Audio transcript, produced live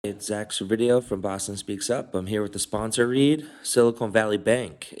It's Zach Servideo from Boston Speaks Up. I'm here with the sponsor read. Silicon Valley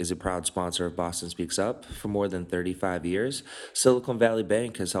Bank is a proud sponsor of Boston Speaks Up for more than 35 years. Silicon Valley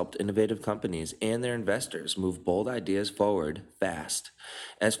Bank has helped innovative companies and their investors move bold ideas forward fast.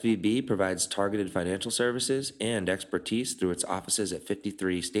 SVB provides targeted financial services and expertise through its offices at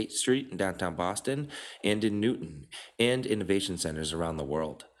 53 State Street in downtown Boston and in Newton, and innovation centers around the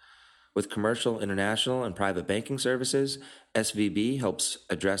world. With commercial, international, and private banking services, SVB helps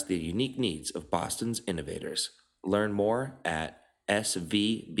address the unique needs of Boston's innovators. Learn more at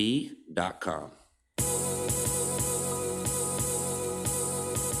svb.com.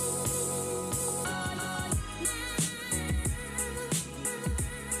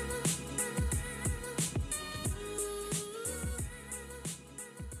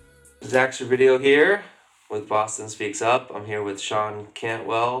 Zach Video here with Boston Speaks Up. I'm here with Sean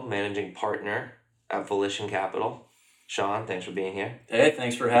Cantwell, managing partner at Volition Capital. Sean, thanks for being here. Hey,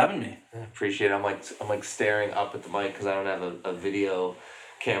 thanks for having me. I appreciate it. I'm like staring up at the mic because I don't have a video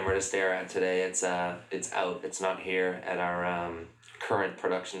camera to stare at today. It's out. It's not here at our current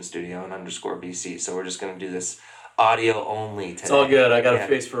production studio in underscore BC. So we're just gonna do this audio only today. It's all good. I got a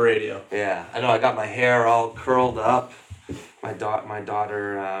face for radio. Yeah, I know. I got my hair all curled up. My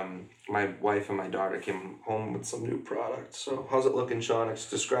daughter, my wife and my daughter came home with some new product. So how's it looking, Sean?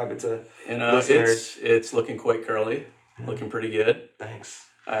 Describe it to listeners. It's looking quite curly, looking pretty good. Thanks.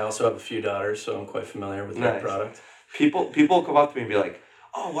 I also have a few daughters, so I'm quite familiar with that product. People come up to me and be like,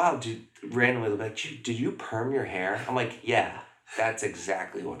 "Oh wow, randomly they'll be like, do you perm your hair?" I'm like, "Yeah, that's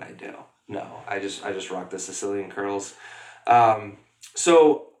exactly what I do." No, I just rock the Sicilian curls.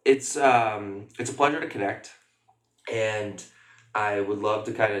 So it's a pleasure to connect, and I would love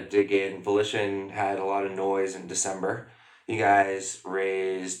to kind of dig in. Volition had a lot of noise in December. You guys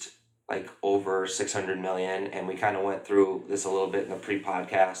raised like over 600 million, and we kind of went through this a little bit in the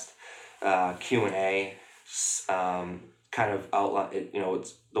pre-podcast Q&A. Kind of outline it.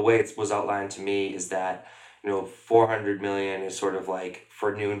 It's the way it was outlined to me is that 400 million is sort of like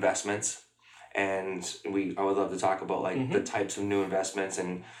for new investments, and I would love to talk about like the types of new investments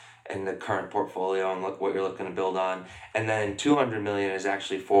and the current portfolio and look what you're looking to build on. And then 200 million is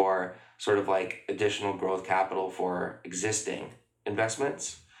actually for sort of like additional growth capital for existing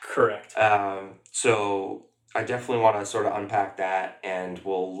investments. Correct. So I definitely want to sort of unpack that, and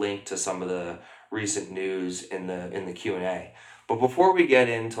we'll link to some of the recent news in the Q&A. But before we get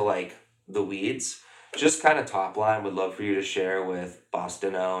into like the weeds, just kind of top line, would love for you to share with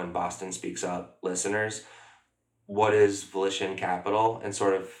Bostono and Boston Speaks Up listeners, what is Volition Capital and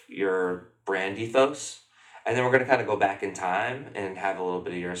sort of your brand ethos? And then we're going to kind of go back in time and have a little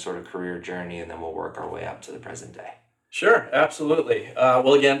bit of your sort of career journey, and then we'll work our way up to the present day. Sure, absolutely.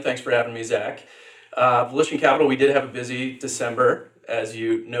 Well, again, thanks for having me, Zach. Volition Capital, we did have a busy December, as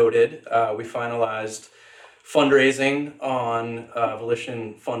you noted. We finalized fundraising on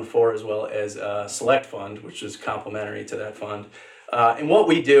Volition Fund 4 as well as Select Fund, which is complementary to that fund. And what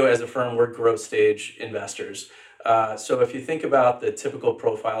we do as a firm, we're growth stage investors. So if you think about the typical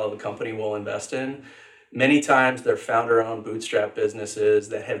profile of a company we'll invest in, many times they're founder-owned bootstrap businesses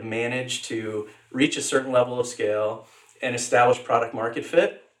that have managed to reach a certain level of scale and establish product market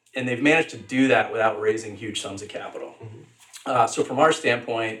fit, and they've managed to do that without raising huge sums of capital. So from our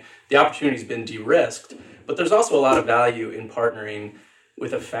standpoint, the opportunity's been de-risked, but there's also a lot of value in partnering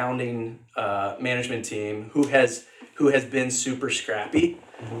with a founding management team who has been super scrappy,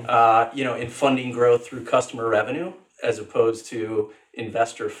 in funding growth through customer revenue as opposed to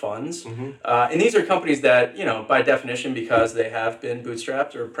investor funds. And these are companies that, by definition, because they have been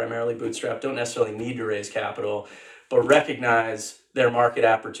bootstrapped or primarily bootstrapped, don't necessarily need to raise capital, but recognize their market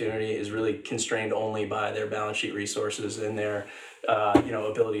opportunity is really constrained only by their balance sheet resources and their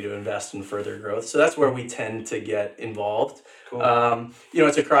ability to invest in further growth. So that's where we tend to get involved. Cool.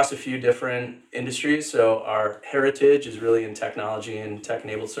 It's across a few different industries. So our heritage is really in technology and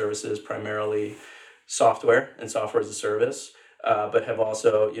tech-enabled services, primarily software and software as a service, but have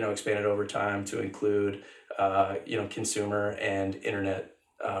also, expanded over time to include, consumer and internet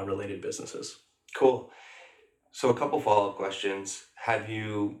related businesses. Cool. So a couple follow-up questions. Have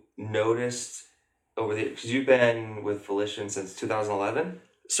you noticed because you've been with Volition since 2011?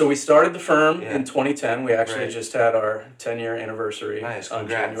 So we started the firm in 2010. We actually just had our 10-year anniversary on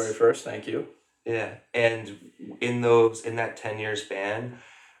January 1st. Thank you. Yeah. And in that 10-year span,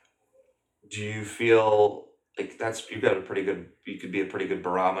 do you feel like you could be a pretty good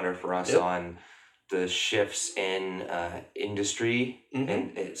barometer for us on the shifts in industry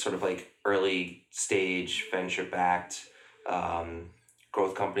and sort of like early stage venture backed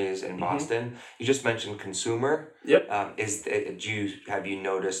growth companies in Mhm. Boston. You just mentioned consumer. Yep. Have you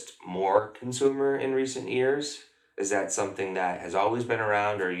noticed more consumer in recent years? Is that something that has always been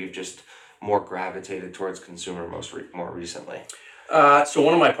around, or you've just more gravitated towards consumer more recently? So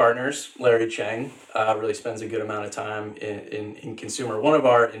one of my partners, Larry Cheng, really spends a good amount of time in consumer. One of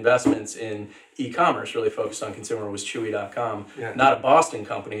our investments in e-commerce, really focused on consumer, was Chewy.com, Yeah. not a Boston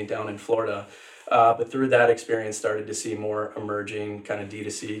company, down in Florida. But through that experience, started to see more emerging kind of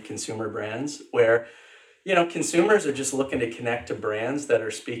D2C consumer brands where, consumers are just looking to connect to brands that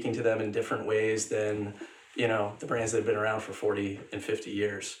are speaking to them in different ways than, the brands that have been around for 40 and 50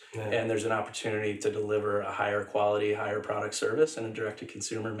 years. Yeah. And there's an opportunity to deliver a higher quality, higher product service in a direct to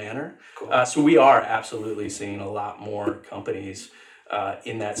consumer manner. Cool. So we are absolutely seeing a lot more companies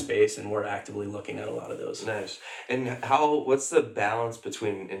in that space, and we're actively looking at a lot of those. Nice. And what's the balance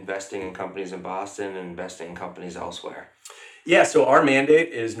between investing in companies in Boston and investing in companies elsewhere? Yeah, so our mandate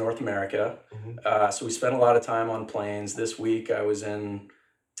is North America. Mm-hmm. So we spend a lot of time on planes. This week I was in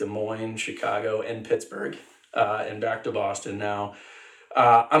Des Moines, Chicago, and Pittsburgh, and back to Boston now.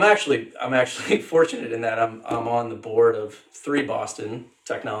 I'm actually fortunate in that I'm on the board of 3 Boston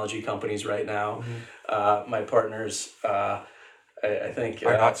technology companies right now. My partners, I think,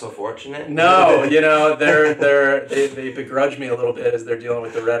 Are not so fortunate? no, they begrudge me a little bit as they're dealing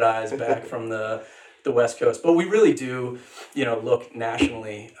with the red eyes back from the West Coast. But we really do, look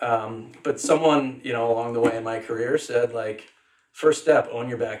nationally. But someone, along the way in my career said, like, first step, own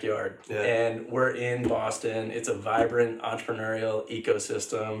your backyard. Yeah. And we're in Boston. It's a vibrant entrepreneurial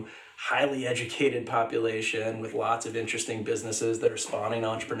ecosystem, highly educated population with lots of interesting businesses that are spawning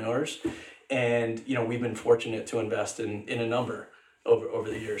entrepreneurs. And, we've been fortunate to invest in a number over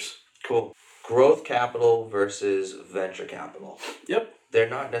the years. Cool. Growth capital versus venture capital. Yep. They're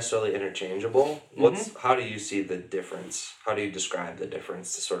not necessarily interchangeable. How do you see the difference? How do you describe the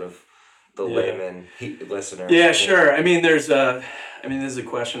difference to sort of the layman listener? Yeah, sure. This is a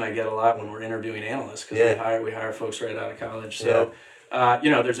question I get a lot when we're interviewing analysts because we hire folks right out of college. So,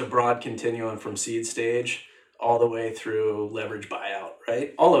 there's a broad continuum from seed stage all the way through leverage buyout,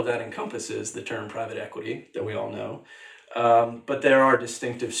 right? All of that encompasses the term private equity that we all know. But there are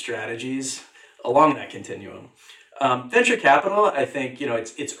distinctive strategies along that continuum. Venture capital, I think,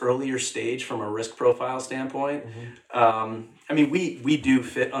 it's earlier stage from a risk profile standpoint. We do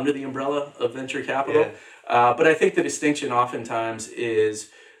fit under the umbrella of venture capital, but I think the distinction oftentimes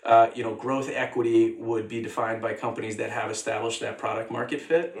is, growth equity would be defined by companies that have established that product market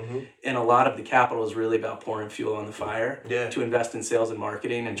fit. And a lot of the capital is really about pouring fuel on the fire to invest in sales and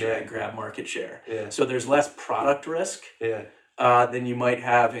marketing and try and grab market share. So there's less product risk than you might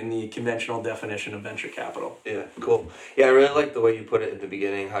have in the conventional definition of venture capital. Yeah, cool. Yeah, I really like the way you put it at the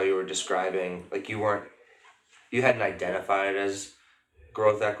beginning, how you were describing, like you hadn't identified it as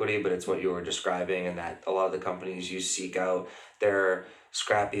growth equity, but it's what you were describing, and that a lot of the companies you seek out, they're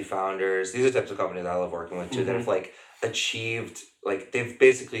scrappy founders. These are the types of companies I love working with too, that have like achieved, like they've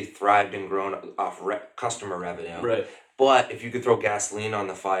basically thrived and grown off customer revenue. Right. But if you could throw gasoline on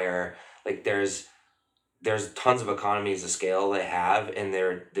the fire, like there's tons of economies of scale they have, and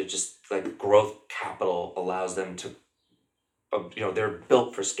they're just like growth capital allows them to, they're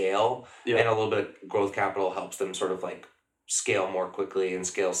built for scale, and a little bit of growth capital helps them sort of like scale more quickly and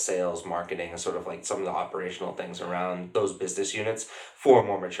scale sales, marketing, and sort of like some of the operational things around those business units for a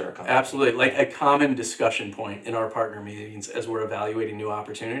more mature company. Absolutely. Like a common discussion point in our partner meetings as we're evaluating new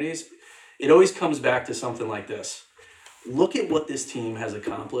opportunities, it always comes back to something like this. Look at what this team has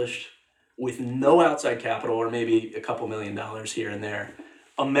accomplished with no outside capital, or maybe a couple $1 million here and there.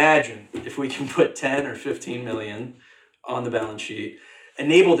 Imagine if we can put 10 or 15 million on the balance sheet,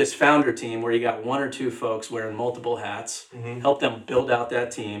 enable this founder team where you got 1 or 2 folks wearing multiple hats, help them build out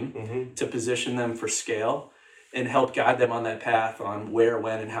that team to position them for scale, and help guide them on that path on where,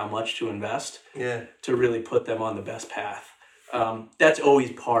 when, and how much to invest to really put them on the best path. That's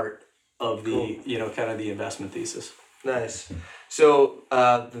always part of the, kind of the investment thesis. Nice. So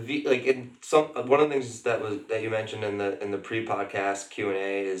one of the things that you mentioned in the pre-podcast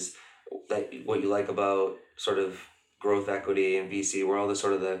Q&A is that what you like about sort of growth equity and VC world is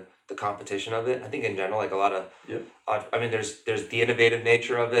sort of the competition of it. I think in general, like a lot of there's the innovative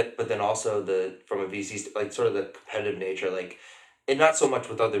nature of it, but then also from a VC like sort of the competitive nature, like, and not so much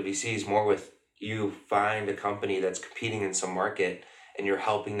with other VCs, more with you find a company that's competing in some market and you're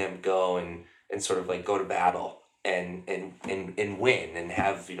helping them go and sort of like go to battle and win and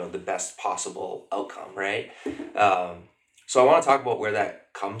have the best possible outcome, right? So I want to talk about where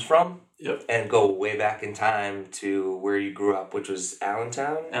that comes from Yep. and go way back in time to where you grew up, which was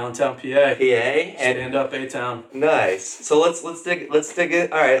Allentown, Allentown, PA. PA, and Stand up, A-Town. nice. So let's dig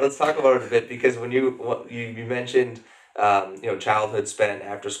it. All right, let's talk about it a bit because when you mentioned childhood spent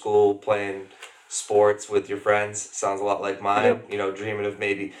after school playing sports with your friends sounds a lot like mine. Yep. Dreaming of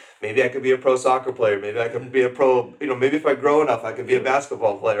maybe I could be a pro soccer player. Maybe I could be a pro. Maybe if I grow enough, I could be a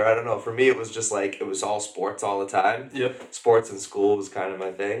basketball player. I don't know. For me, it was just like it was all sports all the time. Yep. Sports in school was kind of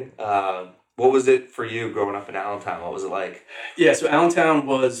my thing. What was it for you growing up in Allentown? What was it like? Yeah, so Allentown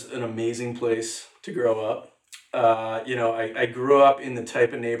was an amazing place to grow up. I grew up in the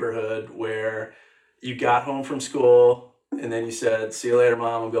type of neighborhood where you got home from school and then you said, "See you later,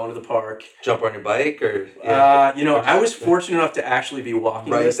 Mom, I'm going to the park." Jump on your bike or I was fortunate enough to actually be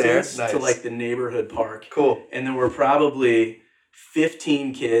walking Right there, distance to nice. like the neighborhood park. Cool. And there were probably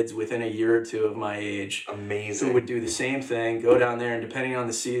 15 kids within a year or two of my age who Amazing. would do the same thing, go down there, and depending on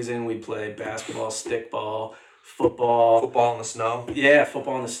the season, we'd play basketball, stickball, football. Football in the snow. Yeah,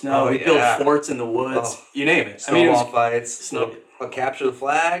 football in the snow. Oh, We built yeah. forts in the woods. Oh. You name it. Snowball fights. snow. Capture the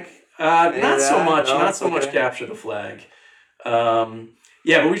flag. Not so that? much. No? Not so much Okay. capture the flag.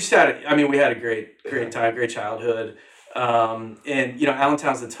 Yeah, but we just had. We had a great time, great childhood.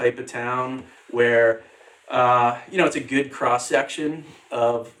 Allentown's the type of town where, it's a good cross section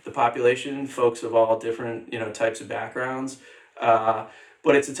of the population, folks of all different types of backgrounds.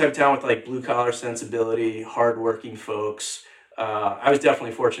 But it's a type of town with like blue collar sensibility, hardworking folks. I was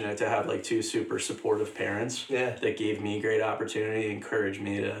definitely fortunate to have like two super supportive parents Yeah. that gave me great opportunity, encouraged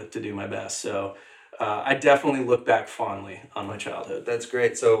me to do my best. So I definitely look back fondly on my childhood. That's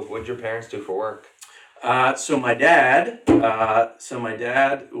great. So, what did your parents do for work? So my dad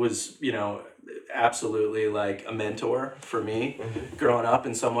was, absolutely like a mentor for me growing up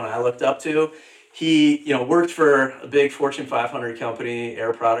and someone I looked up to. He, worked for a big Fortune 500 company,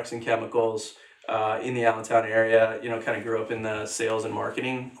 Air Products and Chemicals, in the Allentown area. Kind of grew up in the sales and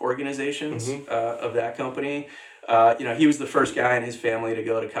marketing organizations of that company. He was the first guy in his family to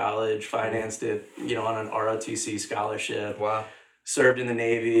go to college, financed it, on an ROTC scholarship. Wow. Served in the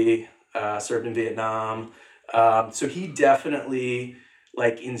Navy, served in Vietnam. So he definitely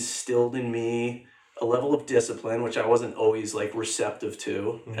like instilled in me a level of discipline, which I wasn't always like receptive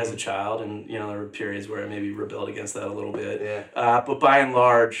to as a child. And, there were periods where I maybe rebelled against that a little bit. Yeah. But by and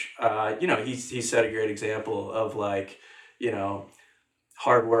large, he set a great example of like,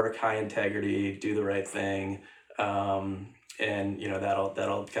 hard work, high integrity, do the right thing.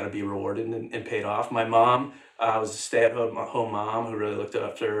 That'll kind of be rewarded and paid off. My mom was a stay-at-home mom who really looked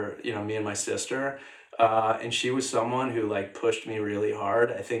after me and my sister, and she was someone who like pushed me really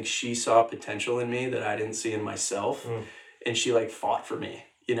hard. I think she saw potential in me that I didn't see in myself, and she like fought for me.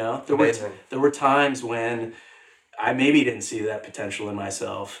 Amazing. There were times when I maybe didn't see that potential in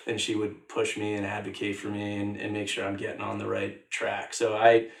myself, and she would push me and advocate for me and make sure I'm getting on the right track. So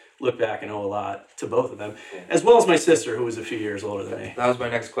I look back and owe a lot to both of them, as well as my sister, who was a few years older than me. That was my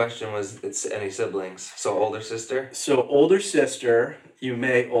next question. Was it's any siblings? So older sister. So older sister, you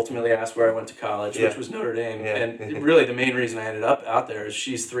may ultimately ask where I went to college, Yeah. which was Notre Dame. Yeah. And really the main reason I ended up out there is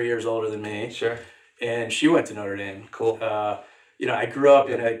she's 3 years older than me, Sure. and she went to Notre Dame. Cool. I grew up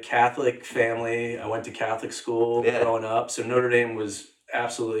in a Catholic family. I went to Catholic school growing up. So Notre Dame was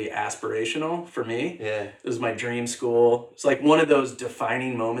absolutely aspirational for me. Yeah. It was my dream school. It's like one of those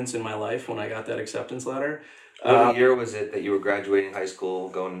defining moments in my life when I got that acceptance letter. What year was it that you were graduating high school,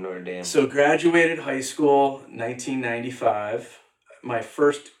 going to Notre Dame? So graduated high school, 1995. My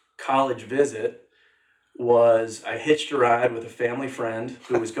first college visit was I hitched a ride with a family friend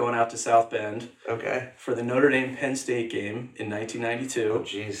who was going out to South Bend Okay. for the Notre Dame Penn State game in 1992. Oh,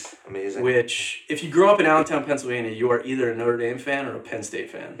 jeez. Amazing. Which, if you grow up in Allentown, Pennsylvania, you are either a Notre Dame fan or a Penn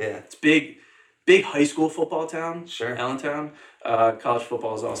State fan. Yeah. It's big high school football town, Sure. Allentown. College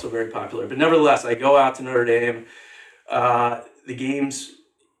football is also very popular. But nevertheless, I go out to Notre Dame. The game's,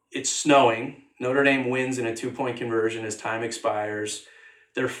 it's snowing. Notre Dame wins in a 2-point conversion as time expires.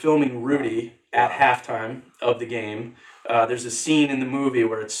 They're filming Rudy at halftime of the game. There's a scene in the movie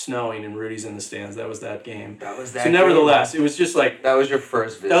where it's snowing and Rudy's in the stands. That was that game. That was that. So nevertheless, it was just like, That was your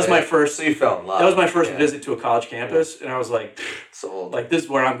first visit. that was my first, So you fell in love. that was my first Yeah. visit to a college campus, and I was like, Sold. like this is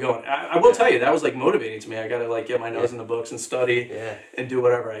where I'm going. I will tell you, that was like motivating to me. I gotta like get my nose in the books and study Yeah. and do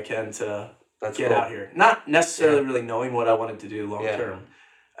whatever I can to That's get cool. out here. Not necessarily really knowing what I wanted to do long Yeah. term.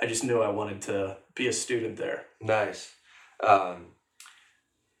 I just knew I wanted to be a student there. Nice.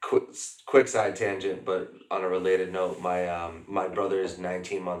 Quick side tangent, but on a related note, my brother is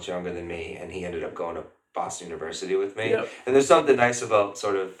 19 months younger than me, and he ended up going to Boston University with me. Yep. And there's something nice about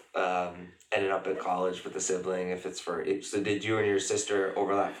sort of ended up at college with the sibling, if it's for it. So did you and your sister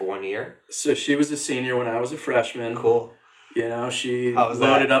overlap for 1 year? So she was a senior when I was a freshman. Cool. You know, she How was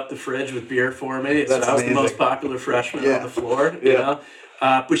loaded that? up the fridge with beer for me. So That's I was the most amazing. popular freshman Yeah. on the floor, you Yeah.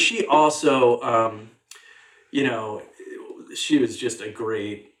 know. But she also, you know, she was just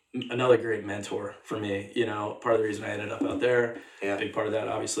another great mentor for me. You know, part of the reason I ended up out there, Yeah. a big part of that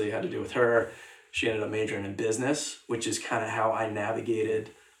obviously had to do with her. She ended up majoring in business, which is kind of how I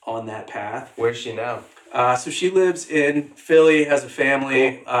navigated on that path. Where's she now? So she lives in Philly, has a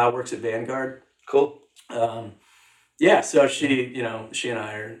family, works at Vanguard. Cool. Yeah, so she and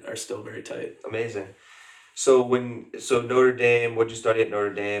I are still very tight. Amazing. So Notre Dame, what'd you study at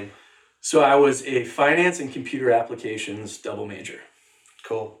Notre Dame? So I was a finance and computer applications double major.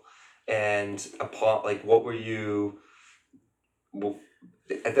 Cool. And upon what were you? Well,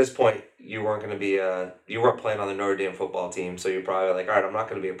 at this point, you weren't going to be you weren't playing on the Notre Dame football team, so you're probably like, all right, I'm not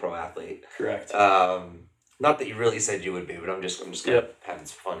going to be a pro athlete. Correct. Not that you really said you would be, but I'm just kind of Yep. having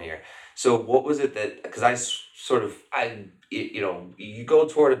some fun here. So what was it that, because you go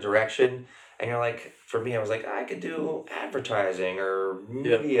toward a direction and you're like, for me, I was like, I could do advertising or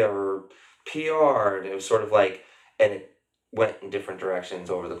media or PR. And it was sort of like, and it went in different directions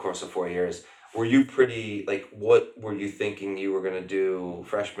over the course of 4 years. Were you pretty, what were you thinking you were going to do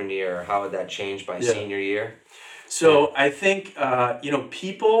freshman year? How had that changed by senior year? So I think,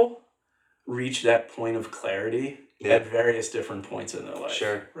 people reach that point of clarity at various different points in their life.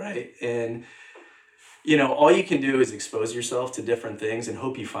 Sure. Right. And, all you can do is expose yourself to different things and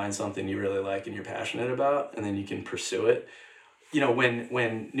hope you find something you really like and you're passionate about, and then you can pursue it.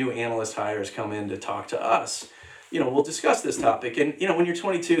 When new analyst hires come in to talk to us, we'll discuss this topic. And, when you're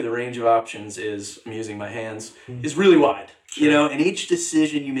 22, the range of options is, I'm using my hands, is really wide. Sure. And each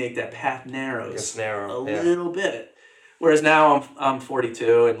decision you make, that path narrows It's narrow. a little bit. Whereas now I'm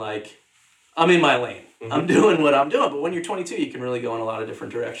 42 and I'm in my lane. Mm-hmm. I'm doing what I'm doing. But when you're 22, you can really go in a lot of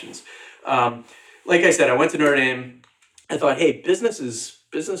different directions. Like I said, I went to Notre Dame. I thought, hey, business,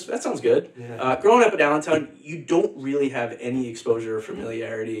 that sounds good. Yeah. Growing up at Allentown, you don't really have any exposure or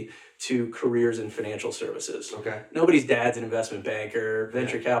familiarity to careers in financial services. Okay. Nobody's dad's an investment banker,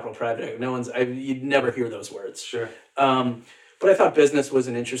 venture capital, private equity. You'd never hear those words. Sure. But I thought business was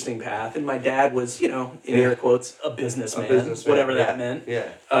an interesting path, and my dad was, in air quotes, a businessman, whatever that meant.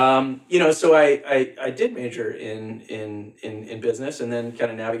 Yeah. So I did major in business, and then kind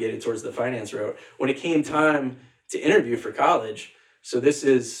of navigated towards the finance route. When it came time to interview for college, so this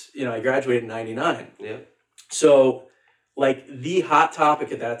is, I graduated in '99. Yeah. So the hot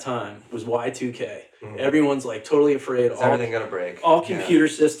topic at that time was Y2K. Mm-hmm. Everyone's totally afraid. Is everything gonna break? All computer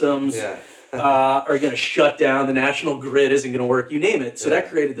systems. Yeah. Are going to shut down. The national grid isn't going to work. You name it. So that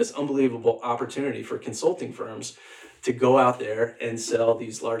created this unbelievable opportunity for consulting firms to go out there and sell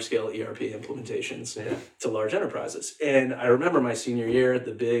these large-scale ERP implementations to large enterprises. And I remember my senior year, at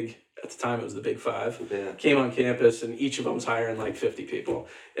the time it was the Big Five, came on campus, and each of them was hiring 50 people.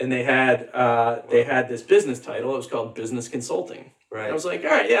 And they had this business title. It was called business consulting. Right. And I was like,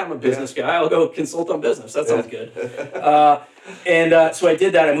 all right, yeah, I'm a business guy. I'll go consult on business. That sounds good. So I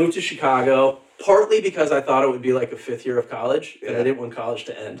did that. I moved to Chicago, partly because I thought it would be a fifth year of college, and I didn't want college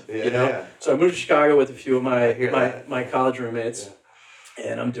to end. So I moved to Chicago with a few of my college roommates,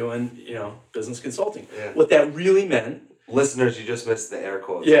 and I'm doing business consulting. Yeah. What that really meant. Listeners, you just missed the air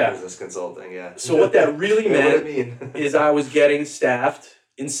quotes. Yeah. Business consulting. Yeah. So what that really meant mean? is I was getting staffed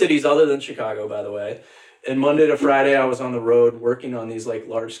in cities other than Chicago, by the way. And Monday to Friday, I was on the road working on these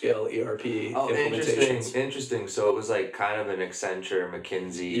large scale ERP implementations. Interesting. So it was kind of an Accenture,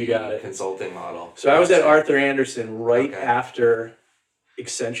 McKinsey You got it. consulting model. So I was at Arthur Andersen right after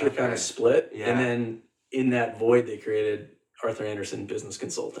Accenture kind of split. Yeah. And then in that void, they created Arthur Andersen Business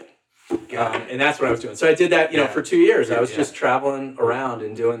Consulting. And that's what I was doing. So I did that, for 2 years. I was just traveling around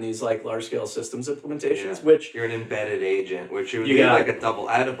and doing these large scale systems implementations, which you're an embedded agent, which would You be got a double.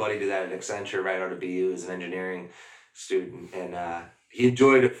 I had a buddy do that at Accenture right out of BU as an engineering student, and he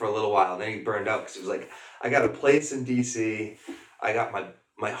enjoyed it for a little while. And then he burned out because he was like, I got a place in DC, I got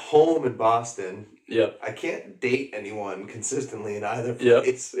my home in Boston. Yep. I can't date anyone consistently in either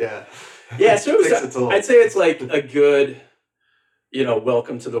place. Yeah. Yeah. So I'd say it's a good,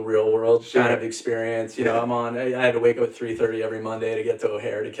 welcome to the real world kind of experience. I had to wake up at 3:30 every Monday to get to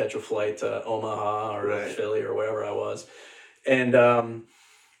O'Hare to catch a flight to Omaha or Philly or wherever I was. And,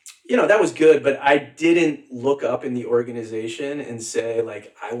 that was good, but I didn't look up in the organization and say,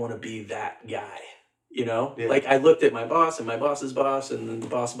 I want to be that guy, I looked at my boss and my boss's boss and then the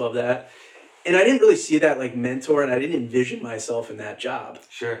boss above that. And I didn't really see that mentor, and I didn't envision myself in that job.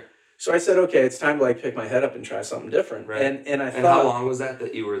 Sure. So I said, okay, it's time to like pick my head up and try something different. Right. And I And thought how long was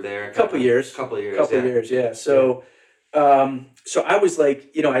that you were there? a couple years, Couple of years. couple Yeah. of years, yeah. So I was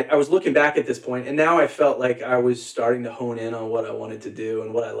like, I was looking back at this point, and now I felt like I was starting to hone in on what I wanted to do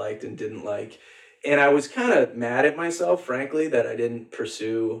and what I liked and didn't like. And I was kind of mad at myself, frankly, that I didn't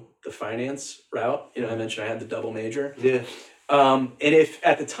pursue the finance route. I mentioned I had the double major. Yeah. And if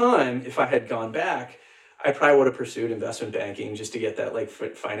at the time, if I had gone back, I probably would have pursued investment banking just to get that like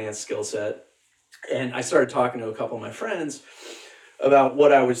finance skill set. And I started talking to a couple of my friends about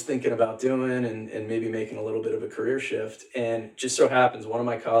what I was thinking about doing and maybe making a little bit of a career shift. And just so happens, one of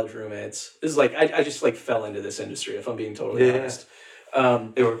my college roommates, this is like, I just like fell into this industry, if I'm being totally honest.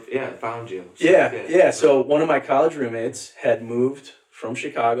 Found you. So, So one of my college roommates had moved from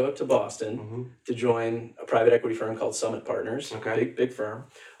Chicago to Boston to join a private equity firm called Summit Partners. Okay. Big firm.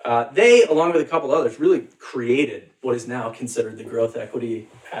 They, along with a couple others, really created what is now considered the growth equity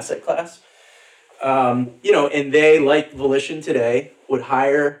asset class. And they, like Volition today, would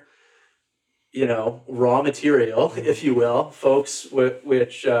hire, raw material, if you will, folks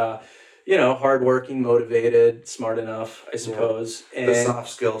which hardworking, motivated, smart enough, I suppose. Yeah. And the soft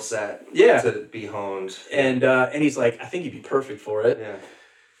skill set to be honed. And he's like, I think you'd be perfect for it. Yeah.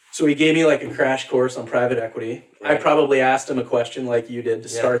 So he gave me like a crash course on private equity. Right. I probably asked him a question like you did to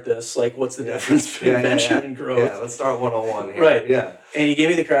start this, like what's the difference between venture and growth? Yeah, let's start 101 here. Right. Yeah. And he gave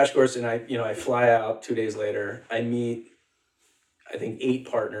me the crash course, and I fly out 2 days later. I meet, I think, 8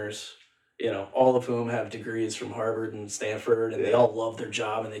 partners, all of whom have degrees from Harvard and Stanford, and they all love their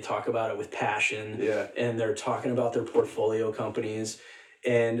job and they talk about it with passion. Yeah. And they're talking about their portfolio companies.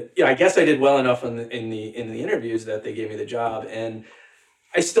 And I guess I did well enough in the interviews that they gave me the job. And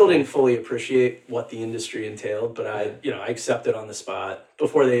I still didn't fully appreciate what the industry entailed, but I accepted on the spot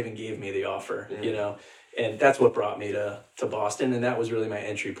before they even gave me the offer, and that's what brought me to Boston. And that was really my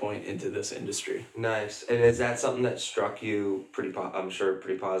entry point into this industry. Nice. And is that something that struck you pretty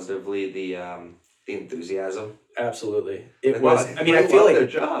positively, the enthusiasm? Absolutely. It was, I feel like their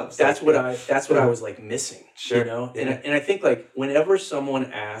jobs. That's what I was like missing, Sure. And I think like whenever someone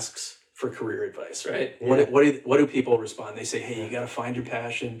asks for career advice, right? Yeah. What do people respond? They say, "Hey, you got to find your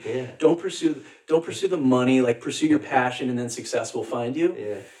passion. Yeah. Don't pursue the money. Like pursue your passion, and then success will find you."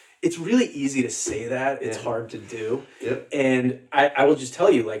 Yeah. It's really easy to say that. It's hard to do. Yep. And I will just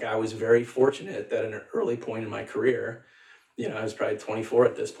tell you, like I was very fortunate that at an early point in my career, I was probably 24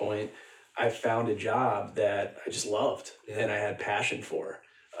 at this point, I found a job that I just loved and I had passion for,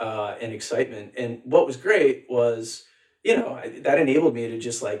 and excitement. And what was great was, that enabled me to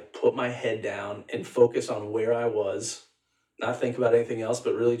just like put my head down and focus on where I was, not think about anything else,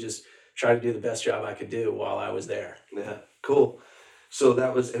 but really just try to do the best job I could do while I was there. Yeah, cool. So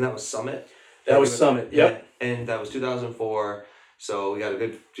that was Summit? That was Summit, yep. Yeah. And that was 2004, so we got a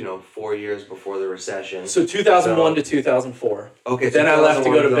good, 4 years before the recession. So 2001 to 2004. Okay. Then I left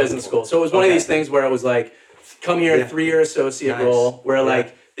to go to business school. So it was one of these things where it was like, come here, a 3-year associate role, where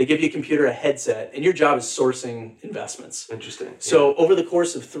like, they give you a computer, a headset, and your job is sourcing investments. Interesting. So over the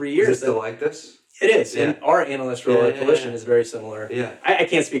course of 3 years... Is it still like this? It is. And our analyst role at Volition is very similar. Yeah. I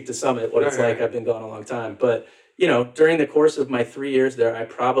can't speak to Summit, what it's like. I've been gone a long time. But, during the course of my 3 years there, I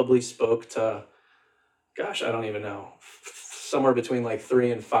probably spoke to, gosh, I don't even know, somewhere between like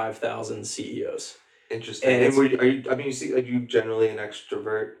 3,000 and 5,000 CEOs. Interesting. And are you generally an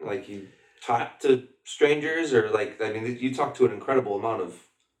extrovert? Like you talk to strangers, or you talk to an incredible amount of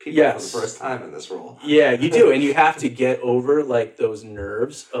people for the first time in this role. Yeah, you do. And you have to get over like those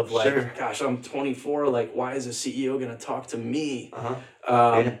nerves of like, gosh, I'm 24. Like, why is a CEO going to talk to me?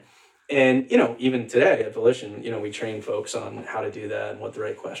 And, even today at Volition, we train folks on how to do that and what the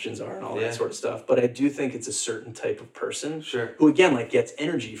right questions are and all that sort of stuff. But I do think it's a certain type of person who, again, like gets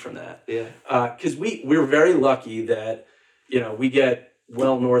energy from that. Yeah. Because we're very lucky that, we get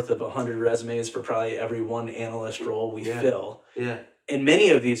well north of 100 resumes for probably every one analyst role we fill. Yeah. And many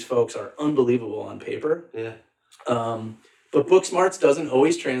of these folks are unbelievable on paper. Yeah. But book smarts doesn't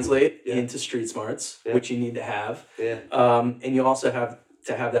always translate into street smarts, which you need to have. Yeah. And you also have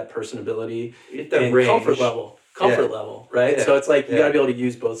to have that personability and range. comfort level, right? Yeah. So it's like you got to be able to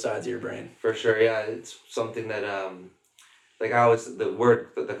use both sides of your brain. For sure, yeah. It's something that the word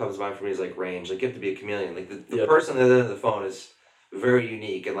that comes to mind for me is like range. Like you have to be a chameleon. Like the person on the other end of the phone is very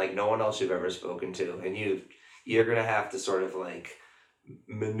unique and like no one else you've ever spoken to, and you're gonna have to sort of like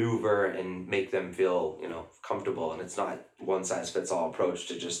maneuver and make them feel comfortable, and it's not one size fits all approach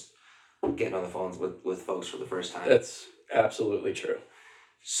to just getting on the phones with folks for the first time. That's absolutely true.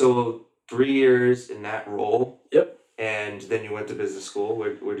 So 3 years in that role. Yep. And then you went to business school.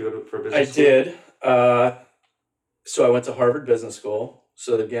 Where'd you go for business school? I did. So I went to Harvard Business School.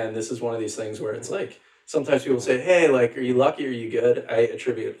 So again, this is one of these things where it's like sometimes people say, "Hey, like, are you lucky? Are you good?" I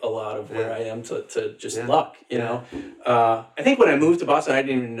attribute a lot of where Yeah. I am to just Yeah. luck. Yeah. I think when I moved to Boston, I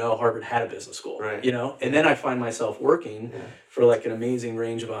didn't even know Harvard had a business school. Right. And Yeah. then I find myself working Yeah. for like an amazing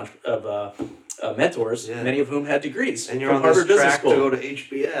range of mentors, Yeah. many of whom had degrees And you're from on this Harvard Business track to School. go to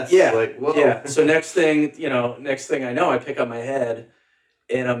HBS. Yeah, Like, whoa. yeah. So next thing I know, I pick up my head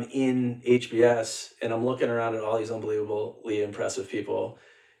and I'm in HBS and I'm looking around at all these unbelievably impressive people.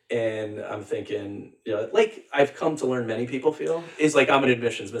 And I'm thinking, like I've come to learn many people feel is like I'm an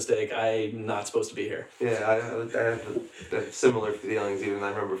admissions mistake. I'm not supposed to be here. Yeah, I have similar feelings. Even I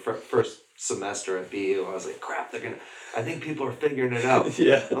remember first semester at BU, I was like, "Crap, I think people are figuring it out.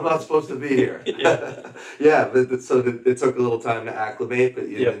 Yeah. I'm not supposed to be here." Yeah. Yeah, it took a little time to acclimate, but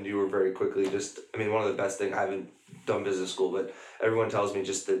Yep. then you were very quickly I mean, one of the best things, I haven't done business school, but everyone tells me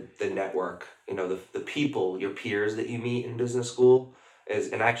just the network, the people, your peers that you meet in business school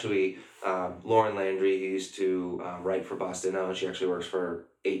and actually, Lauren Landry, who used to write for Boston Now, she actually works for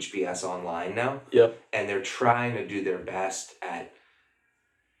HBS Online now, Yep. and they're trying to do their best at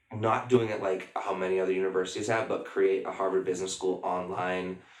not doing it like how many other universities have, but create a Harvard Business School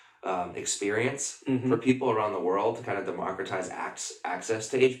online experience for people around the world to kind of democratize access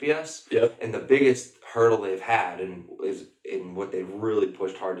to HBS. Yep. And the biggest hurdle they've had and is in what they've really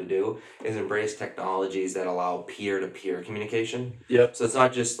pushed hard to do is embrace technologies that allow peer-to-peer communication. Yep. So it's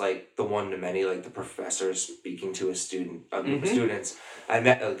not just like the one-to-many, like the professor speaking to a group of students. I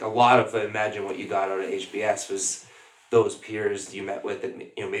met like a lot of Imagine what you got out of HBS was those peers you met with that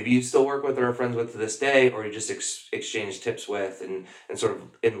maybe you still work with or are friends with to this day, or you just exchange tips with and sort of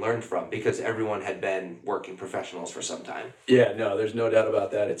and learned from, because everyone had been working professionals for some time. Yeah, no, there's no doubt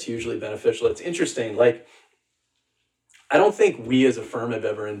about that. It's hugely beneficial. It's interesting. Like, I don't think we as a firm have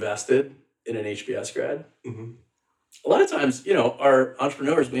ever invested in an HBS grad. Mm-hmm. A lot of times, our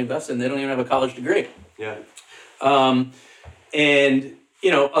entrepreneurs we invest in, they don't even have a college degree. Yeah. And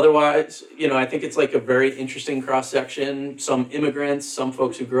otherwise, I think it's like a very interesting cross section. Some immigrants, some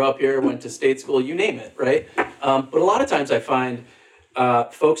folks who grew up here, went to state school, you name it, right? But a lot of times I find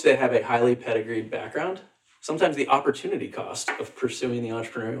folks that have a highly pedigreed background, sometimes the opportunity cost of pursuing the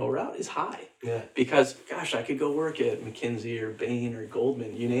entrepreneurial route is high. Yeah. Because, gosh, I could go work at McKinsey or Bain or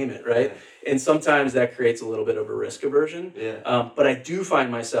Goldman, you name it, right? Yeah. And sometimes that creates a little bit of a risk aversion. Yeah. But I do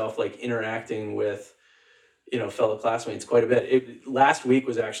find myself like interacting with fellow classmates quite a bit. Last week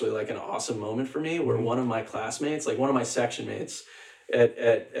was actually like an awesome moment for me where one of my classmates, like one of my section mates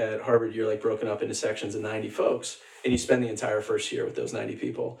at Harvard, you're like broken up into sections of 90 folks, and you spend the entire first year with those 90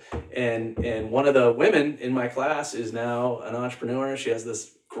 people. And one of the women in my class is now an entrepreneur. She has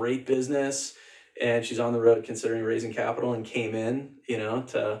this great business and she's on the road considering raising capital, and came in,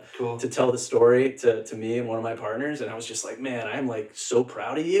 to tell the story to me and one of my partners. And I was just like, man, I'm like so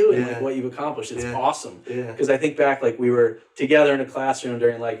proud of you and like what you've accomplished. It's awesome. Yeah. Because I think back, like we were together in a classroom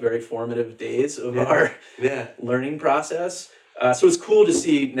during like very formative days of our learning process. So it's cool to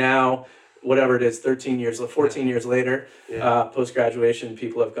see now, whatever it is, 14 years later, post-graduation,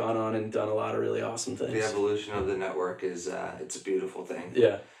 people have gone on and done a lot of really awesome things. The evolution of the network is, it's a beautiful thing.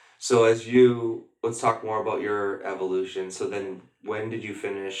 Yeah. So let's talk more about your evolution. So then when did you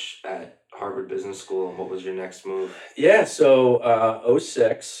finish at Harvard Business School, and what was your next move? Yeah, so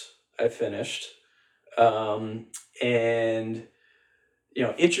 06, I finished. And,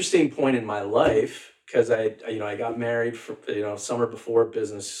 interesting point in my life, because I got married for, summer before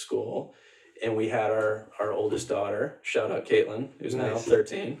business school, and we had our oldest daughter, shout out Caitlin, who's now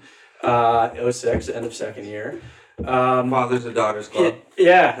 13, 06, end of second year. Fathers and Daughters Club.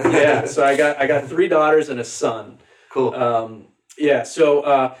 Yeah. So I got 3 daughters and a son. Cool.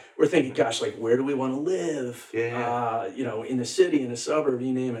 So we're thinking, gosh, like where do we want to live? Yeah. In the city, in a suburb,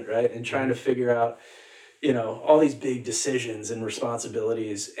 you name it, right? And trying to figure out, all these big decisions and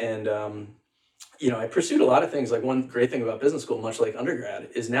responsibilities. And I pursued a lot of things. Like one great thing about business school, much like undergrad,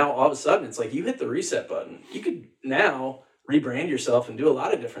 is now all of a sudden it's like you hit the reset button. You could now rebrand yourself and do a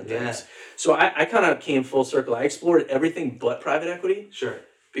lot of different things. Yeah. So I kind of came full circle. I explored everything but private equity. Sure.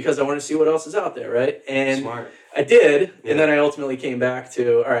 Because I wanted to see what else is out there, right? And Smart. I did, and then I ultimately came back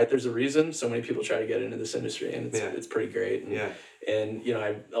to, all right, there's a reason so many people try to get into this industry, and it's pretty great. And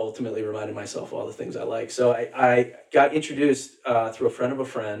I ultimately reminded myself of all the things I like. So I got introduced through a friend of a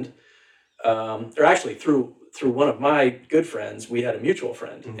friend, or actually through one of my good friends. We had a mutual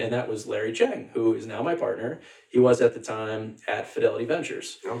friend, and that was Larry Cheng, who is now my partner. He was at the time at Fidelity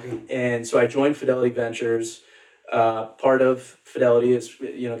Ventures. Okay. And so I joined Fidelity Ventures. Part of Fidelity is,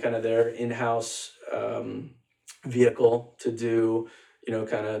 kind of their in-house vehicle to do,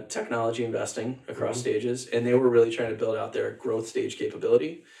 kind of technology investing across stages, and they were really trying to build out their growth stage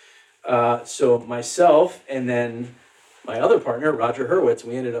capability. So myself and then my other partner, Roger Hurwitz,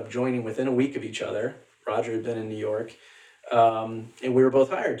 we ended up joining within a week of each other. Roger had been in New York, and we were both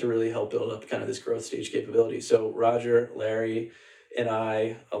hired to really help build up kind of this growth stage capability. So Roger, Larry, and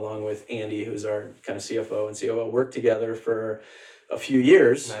I, along with Andy, who's our kind of CFO and COO, worked together for a few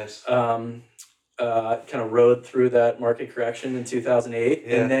years. Nice. Kind of rode through that market correction in 2008,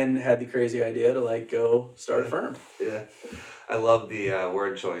 Yeah. and then had the crazy idea to like go start a firm. Yeah. I love the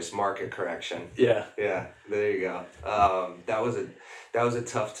word choice, market correction. Yeah. Yeah, there you go. That was a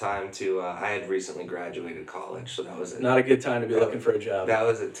tough time to. I had recently graduated college, so that was Not a good time to be looking for a job. that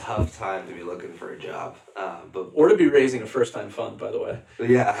was a tough time to be looking for a job. Or to be raising a first-time fund, by the way.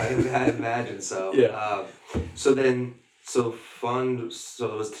 Yeah, I imagine so. Yeah. So fund.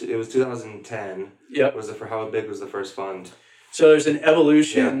 So it was 2010. Yep. For how big was the first fund? So there's an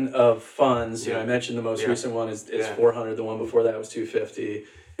evolution of funds. Yeah. I mentioned the most recent one is Yeah. 400. The one before that was 250,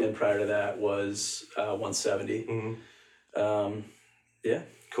 and prior to that was 170. Mm-hmm. Yeah.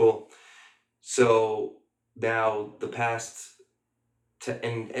 Cool. So now the past,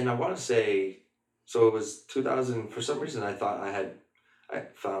 and I want to say, so it was 2000. For some reason, I thought I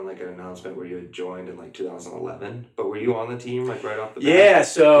found like an announcement where you had joined in like 2011. But were you on the team like right off the bat? Yeah.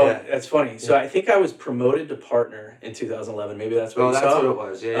 So Yeah. that's funny. So I think I was promoted to partner in 2011. Maybe that's what Oh, you that's saw. what it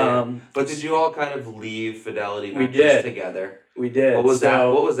was. Yeah. But did you all kind of leave Fidelity Ventures together? We did. What was that?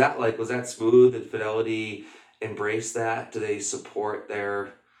 What was that like? Was that smooth? Did Fidelity embrace that? Do they support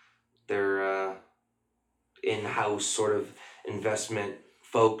their in-house sort of investment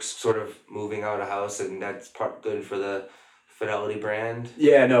folks sort of moving out of house, and that's good for the Fidelity brand?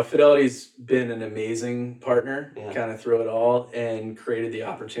 Yeah, no, Fidelity's been an amazing partner, Yeah. kind of through it all, and created the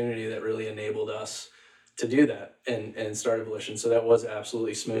opportunity that really enabled us to do that and start Evolution. So that was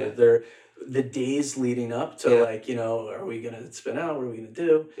absolutely smooth. The days leading up to like, are we gonna spin out? What are we gonna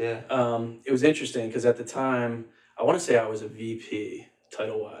do? Yeah. It was interesting because at the time, I want to say I was a VP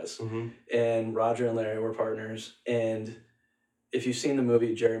title wise, Mm-hmm. and Roger and Larry were partners. And if you've seen the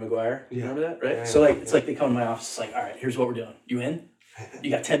movie Jerry Maguire, Yeah. remember that, right? Yeah, So like, it's like they come to my office, it's like, all right, here's what we're doing. You in? You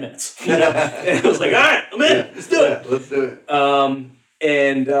got 10 minutes. And I was like, all right, I'm in. Let's do it. Let's do it.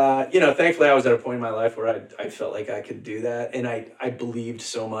 Thankfully I was at a point in my life where I felt like I could do that. And I believed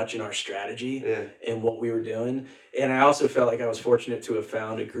so much in our strategy and what we were doing. And I also felt like I was fortunate to have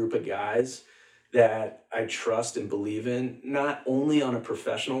found a group of guys that I trust and believe in, not only on a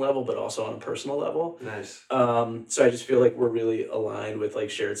professional level, but also on a personal level. Nice. So I just feel like we're really aligned with like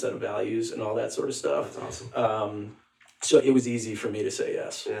shared set of values and all that sort of stuff. That's awesome. So it was easy for me to say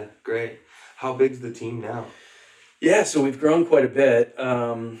yes. Yeah, great. How big's the team now? Yeah, so we've grown quite a bit.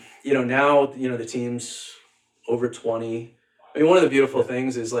 Now, the team's over 20. I mean, one of the beautiful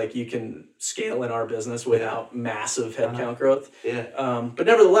things is like you can scale in our business without massive headcount growth. Yeah. But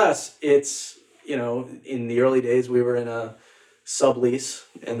nevertheless, it's, in the early days, we were in a sublease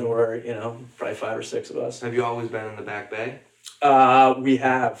and there were, probably 5 or 6 of us. Have you always been in the Back Bay? We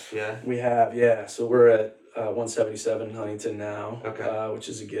have. Yeah. We have, yeah. So we're at 177 Huntington now, Okay. which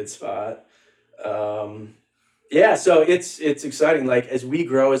is a good spot. So it's exciting. Like as we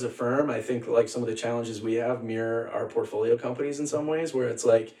grow as a firm, I think like some of the challenges we have mirror our portfolio companies in some ways, where it's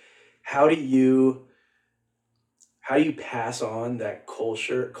like, how do you pass on that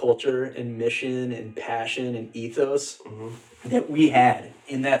culture and mission and passion and ethos Mm-hmm. that we had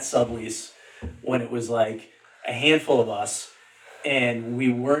in that sublease when it was like a handful of us and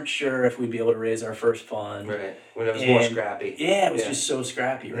we weren't sure if we'd be able to raise our first fund. Right. When it was more scrappy. Yeah, it was just so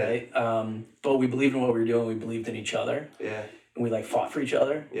scrappy, right? But we believed in what we were doing. We believed in each other. Yeah. And we like fought for each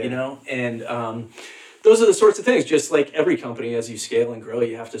other, Yeah. And those are the sorts of things. Just like every company, as you scale and grow,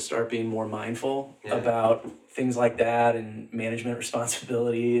 you have to start being more mindful about things like that and management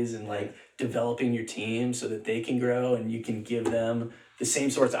responsibilities and like developing your team so that they can grow and you can give them the same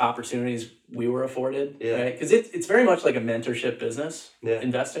sorts of opportunities we were afforded, right? Because it's very much like a mentorship business,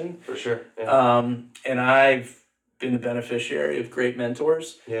 investing. For sure. Yeah. And I've been the beneficiary of great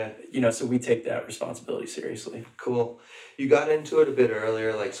mentors. Yeah. So we take that responsibility seriously. Cool. You got into it a bit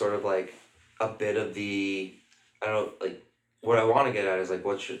earlier, like sort of like a bit of the, I don't know, like what I want to get at is like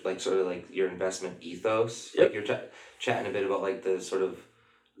what's your, like sort of like your investment ethos. Yep. Like you're chatting a bit about like the sort of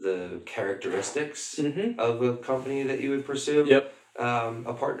the characteristics of a company that you would pursue. Yep.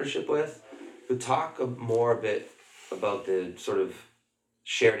 A partnership with. But talk more a bit about the sort of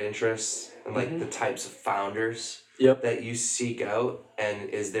shared interests and like the types of founders that you seek out, and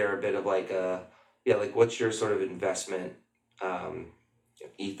is there a bit of like like what's your sort of investment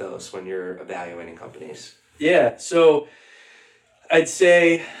ethos when you're evaluating companies? Yeah, so I'd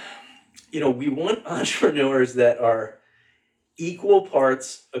say, we want entrepreneurs that are equal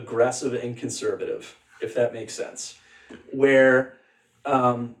parts aggressive and conservative, if that makes sense. Where,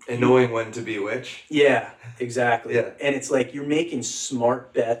 And knowing when to be which. yeah, exactly. Yeah. And it's like you're making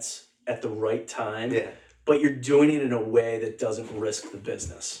smart bets at the right time, Yeah. but you're doing it in a way that doesn't risk the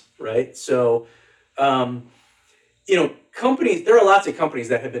business, right? So, um, companies, there are lots of companies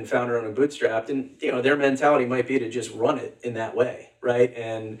that have been founder owned and bootstrapped, and their mentality might be to just run it in that way, right?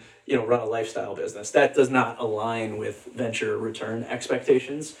 And run a lifestyle business that does not align with venture return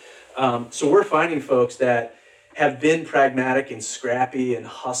expectations. So we're finding folks that have been pragmatic and scrappy and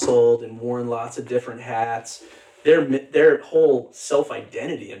hustled and worn lots of different hats. Their whole self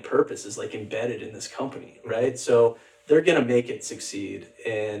identity and purpose is like embedded in this company, right? So they're gonna make it succeed,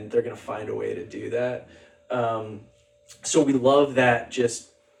 and they're gonna find a way to do that. So we love that just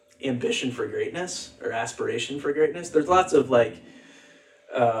ambition for greatness or aspiration for greatness. There's lots of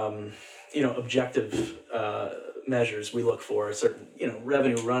objective measures we look for, a certain,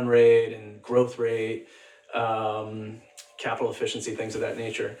 revenue run rate and growth rate, capital efficiency, things of that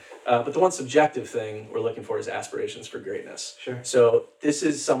nature. But the one subjective thing we're looking for is aspirations for greatness. Sure. So this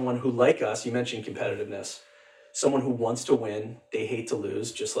is someone who, like us, you mentioned competitiveness, someone who wants to win, they hate to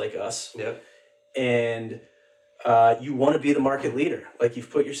lose, just like us. Yep. And you want to be the market leader. Like, you've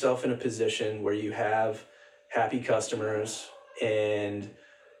put yourself in a position where you have happy customers, and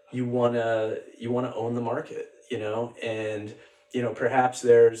you want to own the market, and perhaps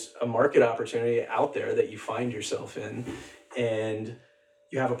there's a market opportunity out there that you find yourself in, and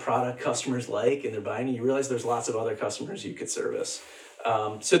you have a product customers like, and they're buying it. You realize there's lots of other customers you could service.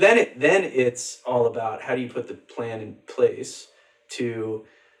 So then it's all about, how do you put the plan in place to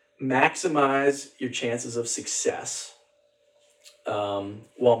maximize your chances of success,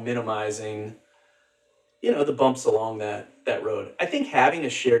 while minimizing, the bumps along that road. I think having a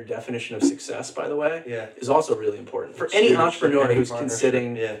shared definition of success, by the way, Yeah. is also really important for any entrepreneur Any who's partnership.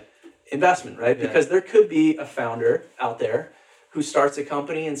 considering Yeah. investment, right? Yeah. Because there could be a founder out there who starts a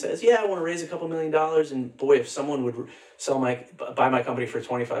company and says, "Yeah, I want to raise a couple $1 million," and boy, if someone would buy my company for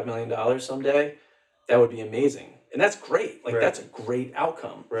 $25 million someday, that would be amazing. And that's great. Like, Right. that's a great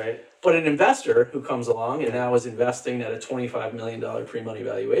outcome. Right. But an investor who comes along and Yeah. now is investing at a $25 million pre-money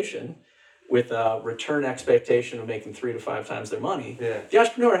valuation with a return expectation of making 3 to 5 times their money, Yeah. the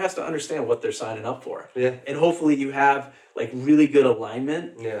entrepreneur has to understand what they're signing up for. Yeah. And hopefully you have like really good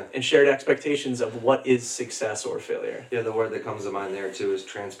alignment Yeah. and shared expectations of what is success or failure. Yeah. The word that comes to mind there too is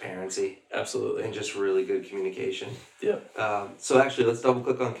transparency Absolutely. and just really good communication. Yeah. So actually, let's double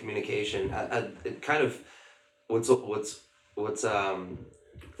click on communication. It kind of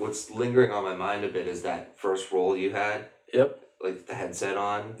what's lingering on my mind a bit is that first role you had, Yep. like the headset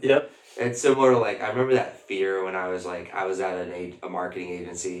on. Yep. It's similar to, like, I remember that fear when I was at a marketing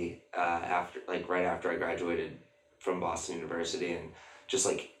agency right after I graduated from Boston University, and just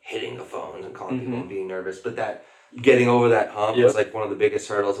like hitting the phones and calling people and being nervous. But that getting over that hump was like one of the biggest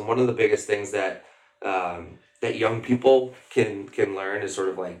hurdles, and one of the biggest things that that young people can learn is sort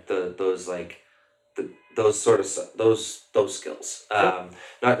of like those skills.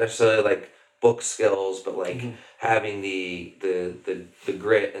 Not necessarily like book skills, but like having the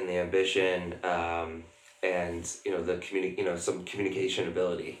grit and the ambition, and some communication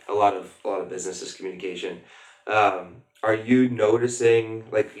ability. A lot of business is communication. Are you noticing,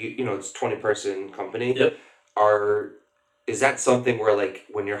 like, it's 20-person company? Yep. Is that something where, like,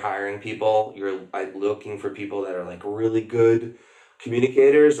 when you're hiring people, you're like looking for people that are like really good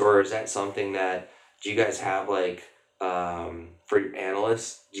communicators, or is that something that, do you guys have, like, for your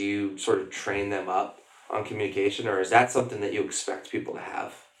analysts, do you sort of train them up on communication, or is that something that you expect people to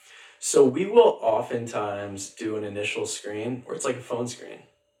have? So we will oftentimes do an initial screen where it's like a phone screen.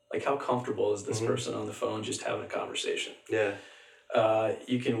 Like, how comfortable is this person on the phone just having a conversation? Yeah.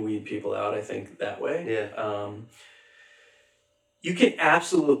 You can weed people out, I think, that way. Yeah. You can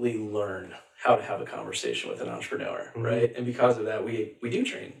absolutely learn how to have a conversation with an entrepreneur, right? And because of that, we do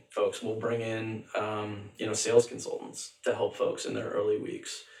train folks. We'll bring in, sales consultants to help folks in their early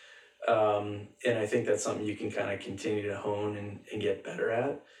weeks. And I think that's something you can kind of continue to hone and get better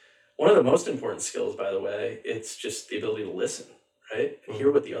at. One of the most important skills, by the way, it's just the ability to listen, right? And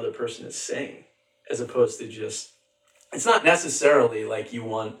hear what the other person is saying, as opposed to just, it's not necessarily like you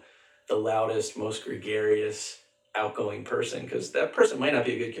want the loudest, most gregarious, outgoing person, because that person might not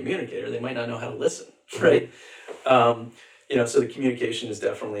be a good communicator. They might not know how to listen, right? So the communication is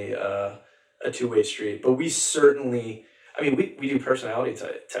definitely a two-way street. But we certainly, we do personality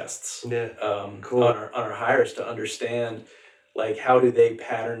tests. Yeah. Cool. on our hires to understand, like, how do they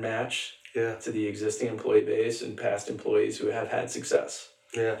pattern match Yeah. to the existing employee base and past employees who have had success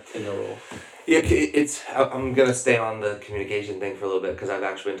Yeah. in their role. Yeah, I'm gonna stay on the communication thing for a little bit because I've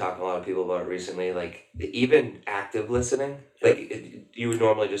actually been talking to a lot of people about it recently. Like even active listening, like you would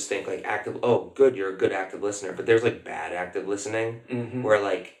normally just think like active. Oh, good, you're a good active listener. But there's like bad active listening Mm-hmm. where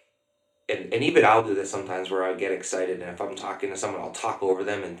like, and even I'll do this sometimes where I get excited and if I'm talking to someone, I'll talk over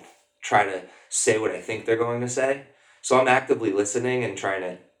them and try to say what I think they're going to say. So I'm actively listening and trying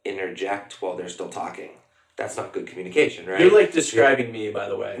to interject while they're still talking. That's not good communication, right? You're like describing me, by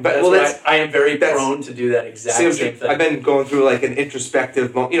the way. But That's well, why I am very that's- prone to do that exact See, same thing. I've been going through like an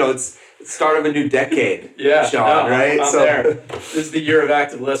introspective moment. It's the start of a new decade. Yeah, Sean, no, right? I'm there. This is the year of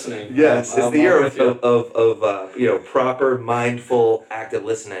active listening. Yes, it's I'm the year with you. of proper, mindful, active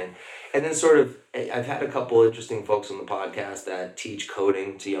listening. And then sort of, I've had a couple interesting folks on the podcast that teach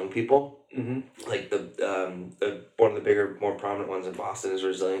coding to young people. Mm-hmm. Like the one of the bigger, more prominent ones in Boston is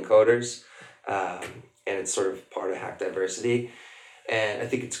Resilient Coders, and it's sort of part of Hack Diversity. And I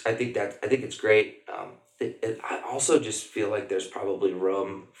think it's great. I also just feel like there's probably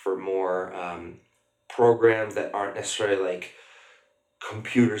room for more programs that aren't necessarily like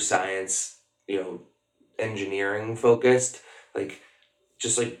computer science, engineering focused, like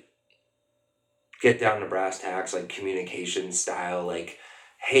just like get down to brass tacks, like communication style, like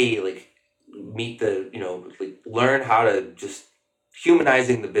hey, like meet the like learn how to just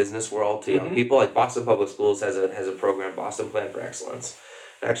humanizing the business world to young Mhm. people. Like Boston Public Schools has a program, Boston Plan for Excellence.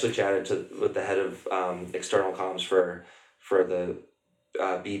 I actually chatted with the head of external comms for the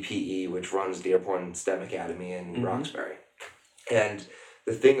BPE, which runs Dearborn STEM Academy in Mhm. Roxbury. And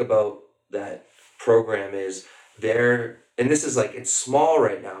the thing about that program is and this is like, it's small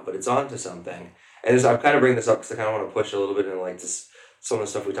right now, but it's onto something. And I'm kind of bringing this up because I kind of want to push a little bit in like this, some of the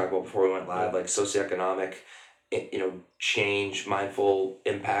stuff we talked about before we went live, Yeah. like socioeconomic, change, mindful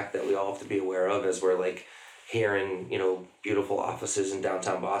impact that we all have to be aware of as we're like here in, beautiful offices in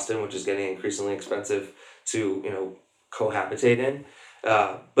downtown Boston, which is getting increasingly expensive to, cohabitate in.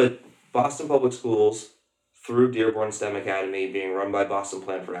 But Boston Public Schools, through Dearborn STEM Academy, being run by Boston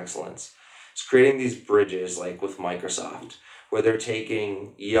Plan for Excellence, is creating these bridges like with Microsoft, where they're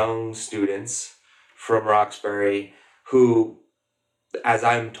taking young students from Roxbury who, as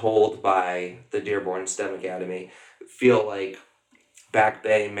I'm told by the Dearborn STEM Academy, feel like Back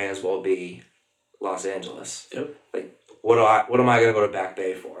Bay may as well be Los Angeles. Yep. Like, what am I gonna go to Back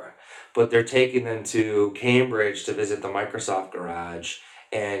Bay for? But they're taking them to Cambridge to visit the Microsoft garage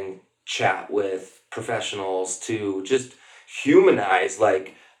and chat with professionals to just humanize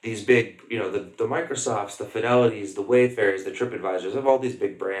like these big, the Microsofts, the Fidelities, the Wayfarers, the TripAdvisors of all these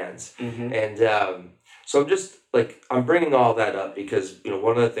big brands. Mm-hmm. And so I'm just like, I'm bringing all that up because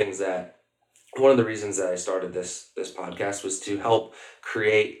one of the reasons that I started this podcast was to help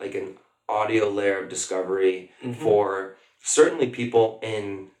create like an audio layer of discovery Mhm. for certainly people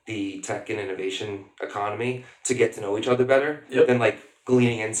in the tech and innovation economy to get to know each other better Yep. than like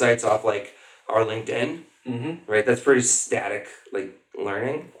gleaning insights off like our LinkedIn, Mm-hmm. right? That's pretty static, like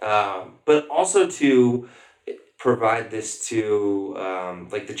learning. But also to provide this to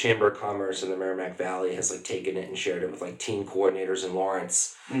like the Chamber of Commerce in the Merrimack Valley has like taken it and shared it with like teen coordinators in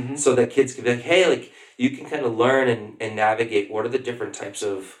Lawrence, Mm-hmm. so that kids can be like, hey, like you can kind of learn and navigate what are the different types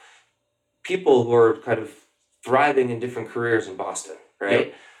of people who are kind of thriving in different careers in Boston,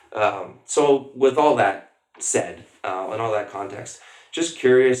 right? So with all that said, and all that context, just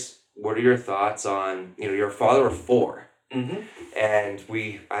curious, what are your thoughts on, you're a father of 4, Mm-hmm. and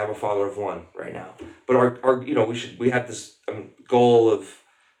I have a father of 1 right now, but our we have this goal of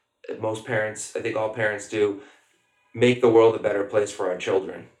most parents, I think all parents do, make the world a better place for our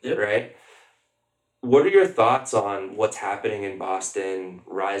children, Yep. right? What are your thoughts on what's happening in Boston,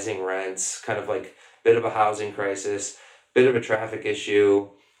 rising rents, kind of like bit of a housing crisis, bit of a traffic issue,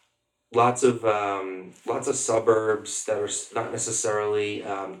 lots of suburbs that are not necessarily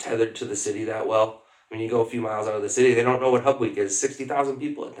tethered to the city that well. When you go a few miles out of the city, they don't know what Hub Week is. 60,000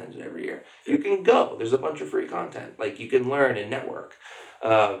 people attend it every year. You can go. There's a bunch of free content. Like you can learn and network.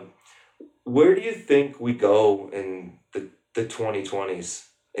 Where do you think we go in the 2020s?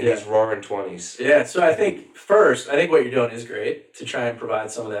 In Yeah. these roaring 20s? Yeah, so I think what you're doing is great to try and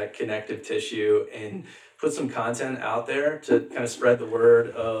provide some of that connective tissue and put some content out there to kind of spread the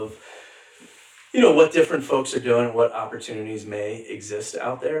word of, what different folks are doing and what opportunities may exist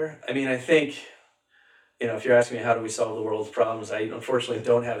out there. I mean, I think, if you're asking me how do we solve the world's problems, I unfortunately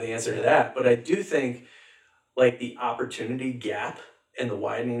don't have the answer to that. But I do think like the opportunity gap and the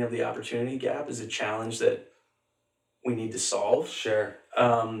widening of the opportunity gap is a challenge that we need to solve. Sure.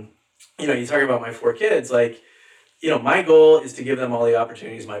 You talk about my 4 kids, like my goal is to give them all the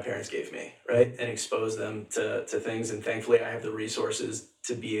opportunities my parents gave me, right? And expose them to things. And thankfully, I have the resources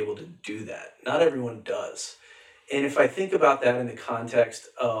to be able to do that. Not everyone does. And if I think about that in the context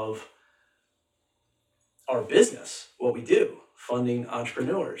of our business, what we do, funding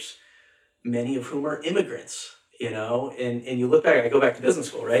entrepreneurs, many of whom are immigrants, and you look back, I go back to business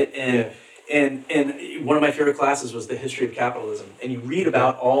school, right? And one of my favorite classes was the history of capitalism. And you read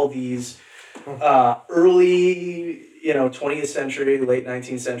about all these early, 20th century, late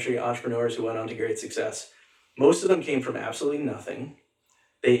 19th century entrepreneurs who went on to great success. Most of them came from absolutely nothing.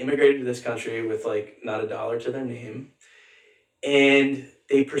 They immigrated to this country with like not a dollar to their name. And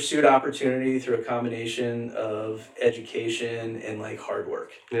they pursued opportunity through a combination of education and like hard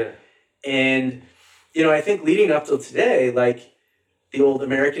work. Yeah. And, I think leading up till today, like the old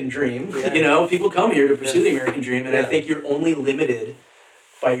American dream, people come here to pursue the American dream. And I think you're only limited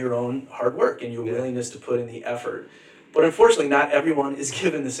by your own hard work and your willingness to put in the effort. But unfortunately, not everyone is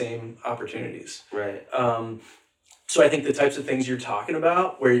given the same opportunities. Right. So I think the types of things you're talking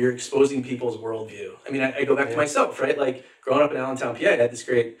about, where you're exposing people's worldview. I mean, I go back to myself, right? Like growing up in Allentown, PA, I had this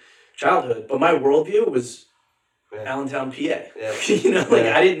great childhood, but my worldview was Allentown, PA. Yeah.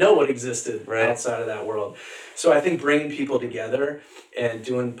 I didn't know what existed outside of that world. So I think bringing people together and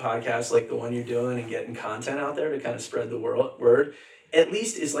doing podcasts like the one you're doing and getting content out there to kind of spread the word, at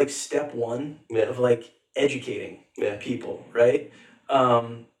least is like step one of like educating people, right?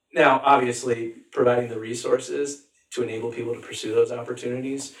 Now, obviously, providing the resources to enable people to pursue those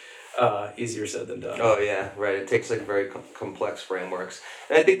opportunities, easier said than done. Oh yeah, right. It takes like very complex frameworks,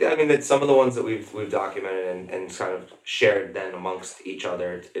 and I think that some of the ones that we've documented and kind of shared then amongst each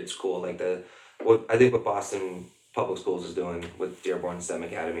other, it's cool. Like what Boston Public Schools is doing with Dearborn STEM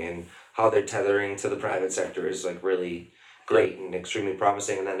Academy and how they're tethering to the private sector is like really great and extremely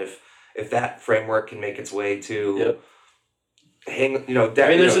promising. And then if that framework can make its way to there's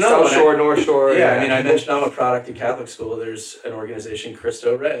another South Shore, North Shore. I mentioned I'm a product of Catholic school. There's an organization,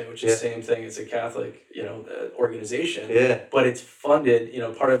 Cristo Rey, which is the same thing. It's a Catholic, organization. Yeah. But it's funded,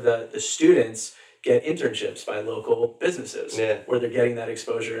 part of the students get internships by local businesses where they're getting that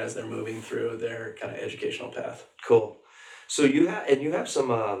exposure as they're moving through their kind of educational path. Cool. So you have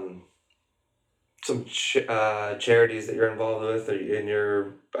some charities that you're involved with,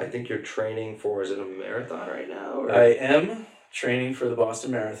 I think you're training for, is it a marathon right now? Or? I am training for the Boston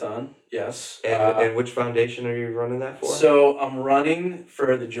Marathon, yes. And which foundation are you running that for? So I'm running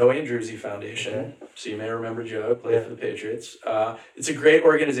for the Joe Andruzzi Foundation. Okay. So you may remember Joe, played for the Patriots. It's a great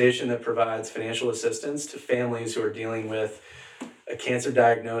organization that provides financial assistance to families who are dealing with a cancer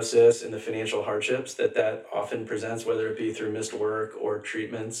diagnosis and the financial hardships that often presents, whether it be through missed work or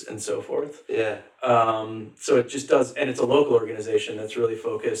treatments and so forth. Yeah. So it just does, and it's a local organization that's really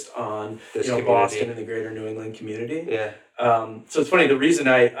focused on Boston and the greater New England community. Yeah. So it's funny, the reason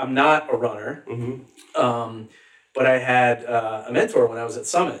I'm not a runner, but I had a mentor when I was at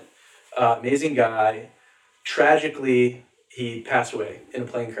Summit, amazing guy. Tragically, he passed away in a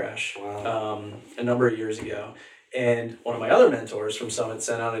plane crash a number of years ago. And one of my other mentors from Summit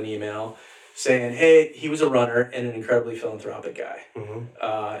sent out an email saying, hey, he was a runner and an incredibly philanthropic guy.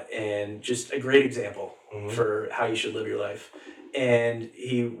 And just a great example for how you should live your life. And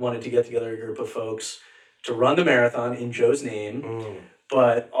he wanted to get together a group of folks to run the marathon in Joe's name,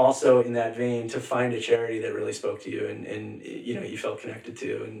 but also in that vein to find a charity that really spoke to you and you felt connected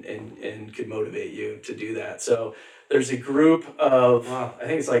to and could motivate you to do that. So there's a group of, I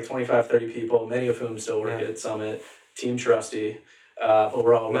think it's like 25, 30 people, many of whom still work at Summit, Team Trusty, but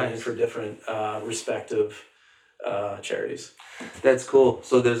we're all running for different respective charities. That's cool.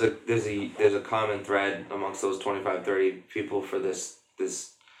 So there's a common thread amongst those 25, 30 people for this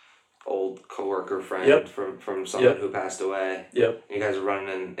old coworker friend from someone who passed away. Yep. You guys are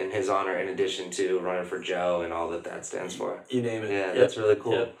running in his honor in addition to running for Joe and all that stands for. You name it. Yeah, that's really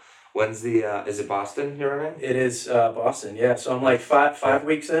cool. Yep. When's is it Boston you're running? It is Boston, yeah. So I'm like five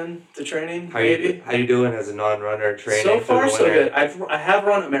weeks in to training. How you doing as a non-runner training? So far so good. I have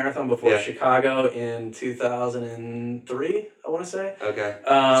run a marathon before, Chicago in 2003, I want to say. Okay.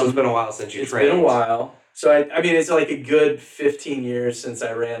 So it's been a while since you trained. It's been a while. So I mean, it's like a good 15 years since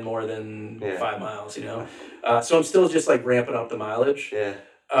I ran more than 5 miles, So I'm still just like ramping up the mileage. Yeah.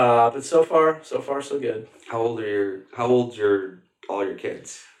 But so far so good. How old are all your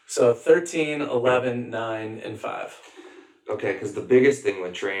kids? So 13, 11, 9, and 5. Okay, because the biggest thing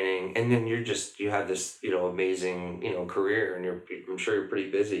with training, and then you have this, amazing, career, and I'm sure you're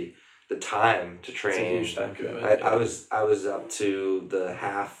pretty busy. The time to train. It's a huge time commitment. I was up to the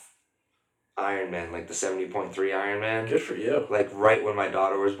half Ironman, like the 70.3 Ironman. Good for you. Like right when my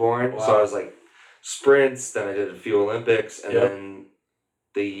daughter was born. Wow. So I was like sprints. Then I did a few Olympics, and Yep. then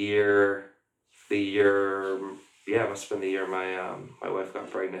the year, yeah, it must have been the year my wife got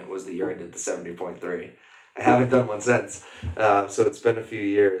pregnant was the year I did the 70.3. I haven't done one since, so it's been a few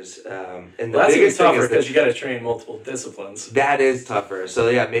years. And the Well, that's even biggest thing tougher is because you got to train multiple disciplines. that is tougher. So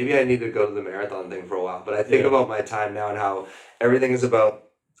yeah, maybe I need to go to the marathon thing for a while. But I think Yeah. about my time now and how everything is about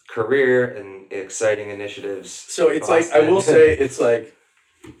career and exciting initiatives. So in it's like, I Boston. will say, it's like,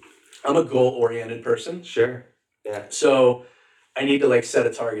 I'm a goal-oriented person. Sure. Yeah. So I need to like set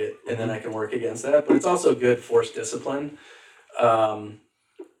a target and then Mhm. I can work against that. But it's also good forced discipline,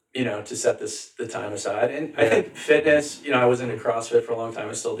 to set the time aside. And I Yeah. think fitness, I was into CrossFit for a long time.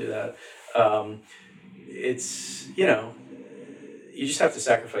 I still do that. It's, you just have to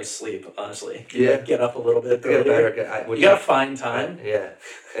sacrifice sleep, honestly. You Yeah. gotta get up a little bit To get earlier. better. You gotta find time. Yeah.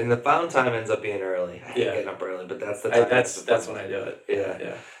 And the found time ends up being early. I hate Yeah. getting up early, but that's the time. That's when I do it.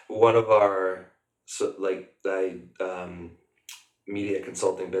 Yeah. One of our media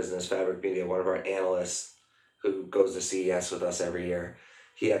consulting business, Fabric Media, one of our analysts who goes to CES with us every year,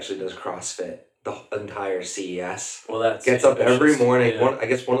 he actually does CrossFit the entire CES. Well, that's Gets up every ambitious. morning. Yeah. I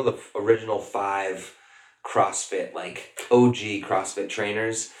guess one of the original 5 CrossFit, like OG CrossFit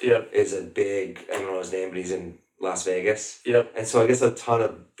trainers, Yep. is a big, I don't know his name, but he's in Las Vegas. Yep. And so I guess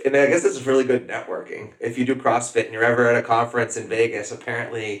and I guess it's really good networking. If you do CrossFit and you're ever at a conference in Vegas,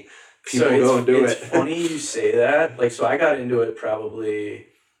 apparently people go and do it. It's funny you say that. Like, so I got into it probably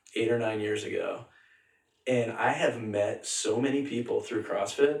 8 or 9 years ago, and I have met so many people through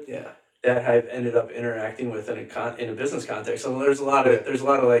CrossFit Yeah. that I've ended up interacting with in a business context. So there's a lot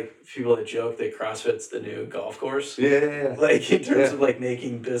of like people that joke that CrossFit's the new golf course. Yeah. Like in terms of like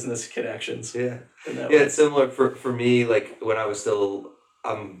making business connections. Yeah. In that Yeah, way. it's similar for me. Like when I was still,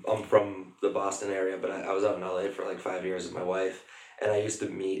 I'm from the Boston area, but I was out in LA for like 5 years with my wife, and I used to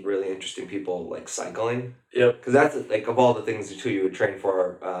meet really interesting people like cycling. Yep. Because that's like of all the things you would train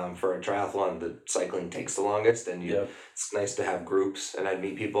for a triathlon, the cycling takes the longest, and Yep. it's nice to have groups, and I'd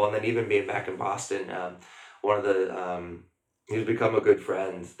meet people, and then even being back in Boston, one of the he's become a good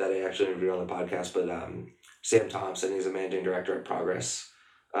friend that I actually interviewed on the podcast, but Sam Thompson, he's a managing director at Progress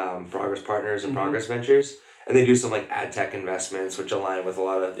Partners and Mhm. Progress Ventures, and they do some like ad tech investments, which align with a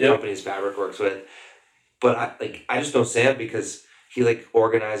lot of Yep. companies Fabric works with. But I just know Sam because he like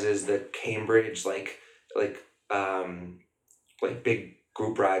organizes the Cambridge like big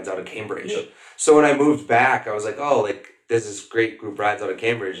group rides out of Cambridge. Yep. So when I moved back, I was like, oh, like there's this great group rides out of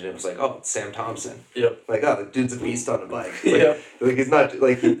Cambridge, and it was like, oh, it's Sam Thompson. Yep. Like, oh, the dude's a beast on a bike. Like, Yep. like he's not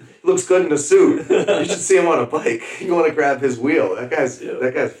like he looks good in a suit. You should see him on a bike. You want to grab his wheel. That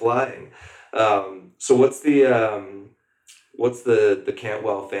guy's flying. So what's the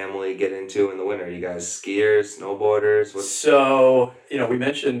Cantwell family get into in the winter? You guys skiers, snowboarders? So, we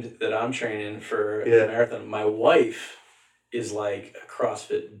mentioned that I'm training for the marathon. My wife is like a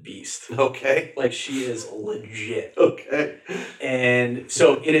CrossFit beast. Okay. Like she is legit. Okay. And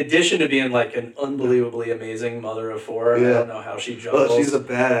so in addition to being like an unbelievably amazing mother of 4, I don't know how she juggles. Oh, she's a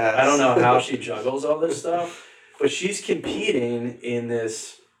badass. I don't know how she juggles all this stuff, but she's competing in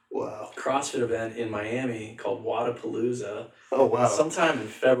this CrossFit event in Miami called Wadapalooza. Oh wow! Sometime in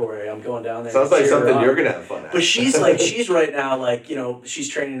February, I'm going down there. Sounds like something you're gonna have fun at. But she's right now like she's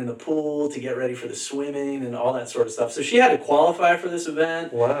training in the pool to get ready for the swimming and all that sort of stuff. So she had to qualify for this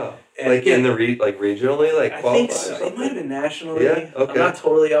event. Wow! And like in the regionally, like I qualify think so. or something? It might have been nationally. Yeah. Okay. I'm not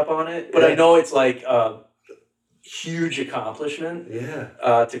totally up on it, but I know it's like a huge accomplishment.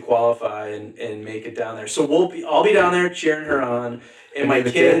 Yeah. To qualify and make it down there. So I'll be down there cheering her on. And my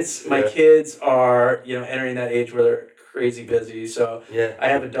kids are, entering that age where they're crazy busy. So I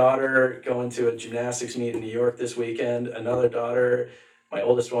have a daughter going to a gymnastics meet in New York this weekend. Another daughter, my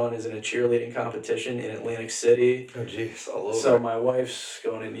oldest one, is in a cheerleading competition in Atlantic City. Oh, geez, all over. So my wife's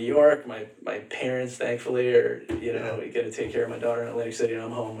going to New York. My parents, thankfully, are, going to take care of my daughter in Atlantic City, and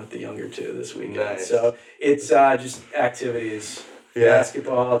I'm home with the younger two this weekend. Nice. So it's just activities,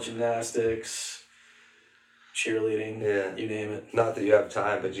 basketball, gymnastics, cheerleading, you name it. Not that you have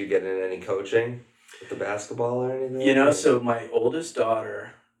time, but you get in any coaching with the basketball or anything? So my oldest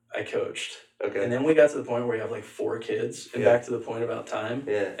daughter, I coached. Okay. And then we got to the point where we have like 4 kids, and back to the point about time,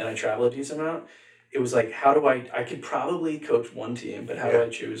 and I travel a decent amount. It was like, how do I could probably coach one team, but how do I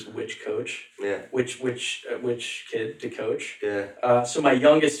choose which coach? Which kid to coach? So my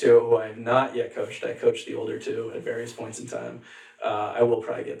youngest 2, who I have not yet coached, I coached the older 2 at various points in time. I will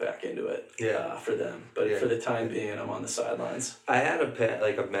probably get back into it for them, but for the time being, I'm on the sidelines. I had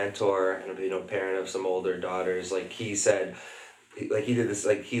a mentor and a parent of some older daughters. Like he said, like he did this.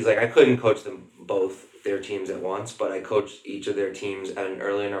 Like he's like, I couldn't coach them both their teams at once, but I coached each of their teams at an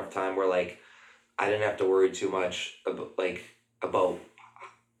early enough time where like I didn't have to worry too much about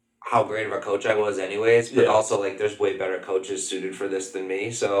how great of a coach I was anyways, but Yeah. also like there's way better coaches suited for this than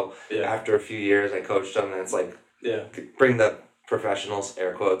me. So Yeah. after a few years I coached them and it's like Yeah. bring the professionals,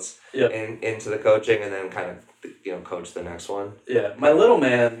 air quotes, Yeah. into the coaching and then kind of coach the next one. Yeah, my little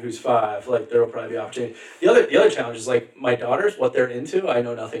man who's 5, like there will probably be opportunity. The other challenge is like my daughters, what they're into, I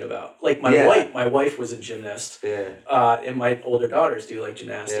know nothing about. Like Yeah. my wife was a gymnast, Yeah. and my older daughters do like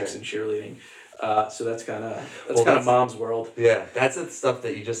gymnastics Yeah. and cheerleading. So that's kind of Well, that's- mom's world. Yeah, that's the stuff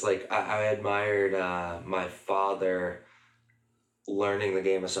that you just like. I admired my father learning the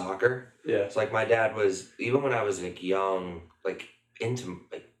game of soccer. Yeah, It's like my dad was, even when I was like young, like into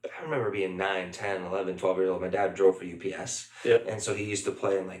like I remember being 9, 10, 11, 12 years old. My dad drove for UPS. yeah, And so he used to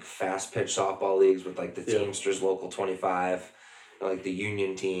play in like fast pitch softball leagues with like the Yeah. Teamsters Local 25, like the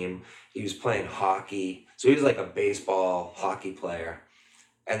Union team. He was playing hockey. So he was like a baseball hockey player.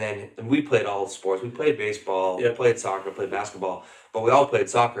 And then we played all sports. We played baseball, Yep. played soccer, played basketball, but we all played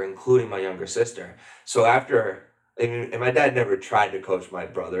soccer, including my younger sister. So and my dad never tried to coach my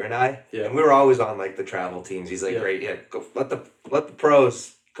brother and I, Yeah. and we were always on like the travel teams. He's like, Yeah. great, yeah, go let the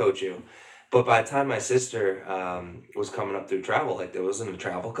pros coach you. But by the time my sister was coming up through travel, like there wasn't a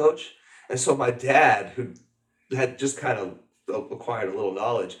travel coach, and so my dad, who had just kind of acquired a little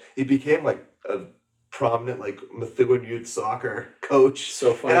knowledge, he became like a prominent like Methuen youth soccer coach.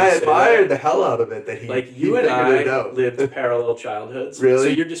 so funny. And I to say admired that. the hell out of it that he Like he you and figured it I out. lived parallel childhoods. Really?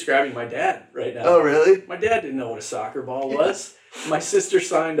 So you're describing my dad right now. Oh really? My dad didn't know what a soccer ball was. My sister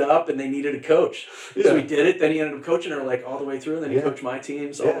signed up and they needed a coach. So Yeah. we did it. Then he ended up coaching her like all the way through. And then he Yeah. coached my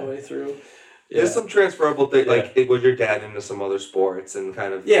teams all Yeah. the way through. There's some transferable thing. Yeah. Like, was your dad into some other sports and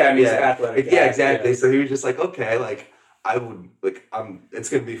kind of? Yeah, I mean, he's an athletic guy, Yeah, exactly. yeah. So he was just like, okay, like I would like it's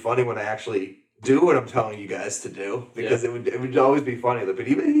gonna be funny when I actually do what I'm telling you guys to do because it would always be funny. But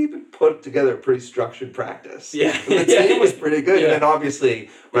he would put together a pretty structured practice. Yeah. And the team was pretty good. Yeah. And then obviously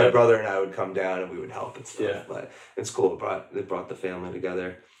my Yeah. brother and I would come down and we would help and stuff. Yeah. But it's cool. It brought the family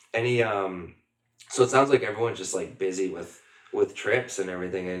together. Any so it sounds like everyone's just like busy with trips and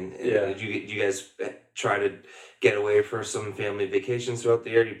everything. And Yeah. did you guys try to get away for some family vacations throughout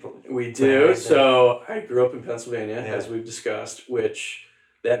the year? We plan do. anything? So I grew up in Pennsylvania, Yeah. as we've discussed, which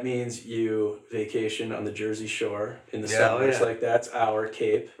that means you vacation on the Jersey Shore in the Yeah, oh, summers. yeah. Like that's our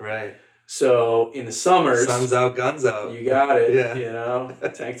Cape. Right. So in the summers, Sun's out, guns out. you got it. Yeah. You know,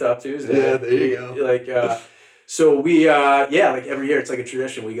 Tank Top Tuesday. Yeah, there you go. Like, so we, like every year it's like a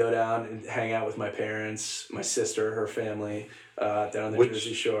tradition. We go down and hang out with my parents, my sister, her family, down the Which-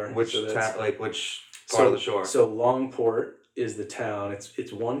 Jersey Shore. Which So that's- which part of the shore? So Longport is the town.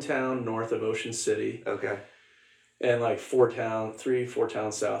 It's one town north of Ocean City Okay. and like 4 towns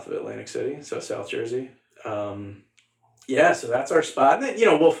south of Atlantic City, so South Jersey. So that's our spot. And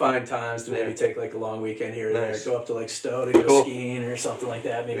then, we'll find times to maybe Yeah. take like a long weekend here or Nice. there, go up to like Stowe to go Cool. skiing or something like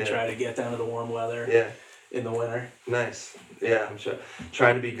that. Maybe Yeah. try to get down to the warm weather Yeah. in the winter. Nice. Yeah, I'm sure.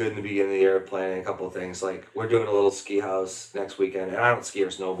 Trying to be good in the beginning of the year, planning a couple of things. Like we're doing a little ski house next weekend, and I don't ski or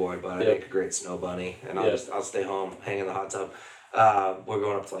snowboard, but I Yeah. make a great snow bunny, and Yeah. I'll stay home, hang in the hot tub. We're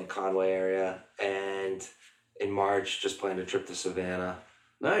going up to like Conway area, and in March just planned a trip to Savannah.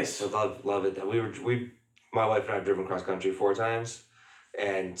 Nice. So love it. That my wife and I have driven cross country 4 times,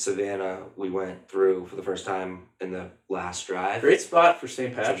 and Savannah we went through for the first time in the last drive. Great spot for St.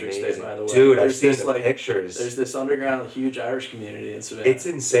 It's Patrick's Day, amazing. by the way. Dude, I've There's seen this, the pictures. There's this underground huge Irish community in Savannah. It's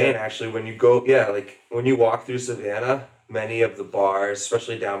insane, actually. When you go, like when you walk through Savannah, many of the bars,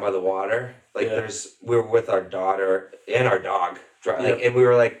 especially down by the water, like Yeah. we were with our daughter and our dog, and we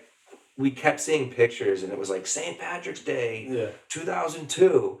were like, we kept seeing pictures, and it was like St. Patrick's Day, Yeah.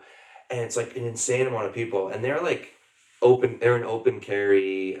 2002, and it's like an insane amount of people, and they're like they're an open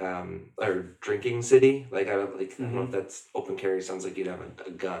carry or drinking city. Like I don't know if that's open carry sounds like you'd have a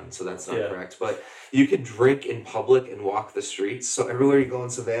gun, so that's not Yeah. correct. But you can drink in public and walk the streets. So everywhere you go in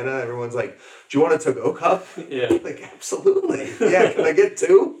Savannah, everyone's like, "Do you want a to-go cup?" Yeah. Like absolutely. Yeah, can I get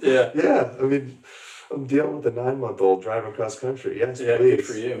 2? Yeah. Yeah. I mean, I'm dealing with a 9-month-old driving cross country. Yes, Yeah, please. good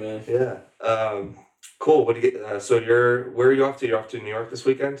for you, man. Yeah. Cool. What do you get? So where are you off to? You're off to New York this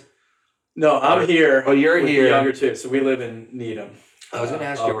weekend? No, I'm here. Oh, you're with the here. younger two. So we live in Needham. I was gonna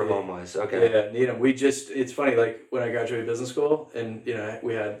ask you where home was. Okay. Yeah, Needham. It's funny, like when I graduated business school and,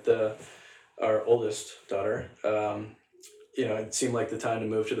 we had our oldest daughter, it seemed like the time to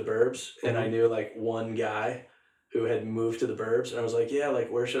move to the burbs. And I knew like one guy who had moved to the burbs, and I was like, yeah,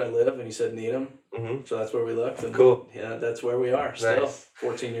 like where should I live? And he said Needham. Mm-hmm. So that's where we looked, and Cool. yeah, that's where we are still. Nice.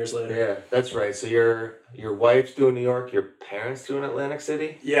 14 years later. Yeah, that's right. So your wife's doing New York, your parents doing Atlantic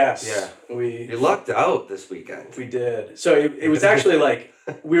City? Yes. Yeah. We You lucked out this weekend. we did. So it was actually like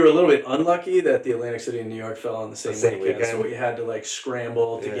we were a little bit unlucky that the Atlantic City and New York fell on the same weekend. So we had to like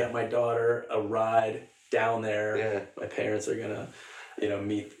scramble to get my daughter a ride down there. Yeah. My parents are gonna,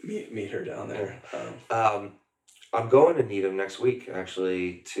 meet her down there. I'm going to Needham next week,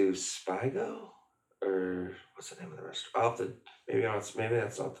 actually, to Spigo, or what's the name of the restaurant? I'll have to, maybe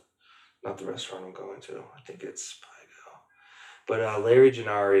that's not the restaurant I'm going to. I think it's Spigo. But Larry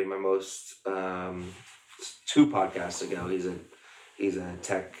Gennari, my most 2 podcasts ago, he's a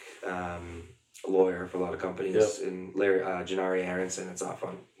tech lawyer for a lot of companies. Yep. And Larry Gennari Aronson, it's off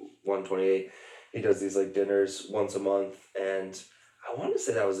on 128. He does these like dinners once a month, and I want to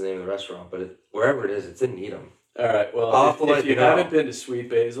say that was the name of the restaurant, but wherever it is, it's in Needham. All right. Well, I'll have to let if you you know. haven't been to Sweet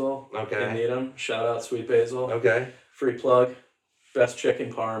Basil in Okay. Needham, shout out Sweet Basil. Okay. Free plug. Best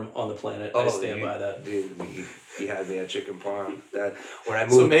chicken parm on the planet. I stand by that. Dude, you had me at chicken parm. That when I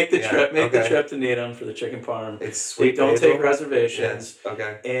moved. So make the trip. Make the okay. trip to Needham for the chicken parm. It's Sweet Don't Basil? take reservations. Yeah.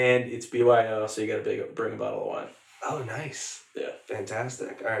 Okay. And it's BYO, so you got to bring a bottle of wine. Oh, nice. Yeah.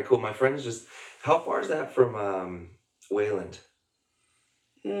 Fantastic. All right, cool. My friend's just. How far is that from Wayland?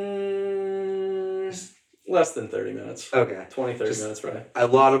 Less than 30 minutes. Okay. 20, 30 minutes, right? A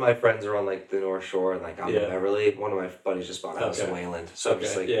lot of my friends are on like the North Shore and like I'm in Yeah. Beverly. One of my buddies just bought a house in Wayland. So I'm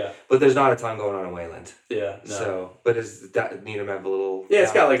just like, yeah. but there's not a ton going on in Wayland. Yeah. No. So, but is that Needham have a little? Yeah,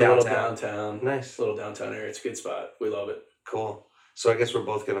 it's got like downtown? a little downtown. Nice. Little downtown area. It's a good spot. We love it. Cool. So I guess we're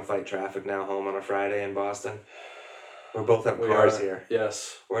both gonna fight traffic now home on a Friday in Boston. We both have We cars are. here.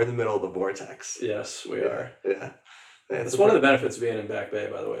 Yes. We're in the middle of the vortex. Yes, we Yeah. are. Yeah. It's one of the benefits of being in Back Bay,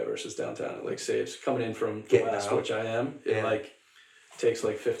 by the way, versus downtown. It like saves coming in from the Getting west, out. which I am. It Yeah. like takes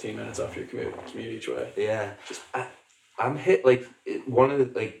like 15 minutes off your commute each way. Yeah. I'm hit like one of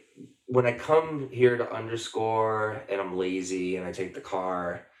the like when I come here to underscore and I'm lazy and I take the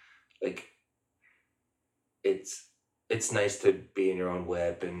car, like it's nice to be in your own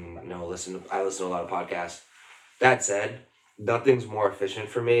whip and I listen to a lot of podcasts. That said, nothing's more efficient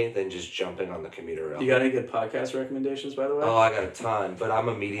for me than just jumping on the commuter rail. You got any good podcast recommendations, by the way? Oh, I got a ton, but I'm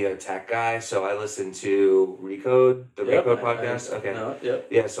a media tech guy, so I listen to Recode, the Recode podcast. Okay. No, yep.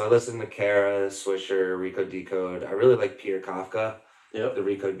 Yeah, so I listen to Kara, Swisher, Recode Decode. I really like Peter Kafka, Yep. the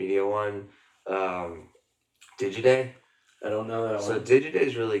Recode Media one. Digiday. I don't know that So one. Digiday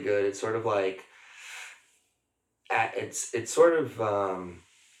is really good. It's sort of like, it's sort of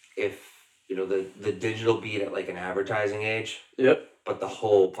if the digital beat at like an advertising age. Yep. But the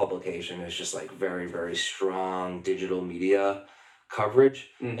whole publication is just like very, very strong digital media coverage.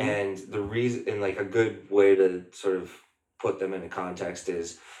 Mhm. And the reason, and like a good way to sort of put them into context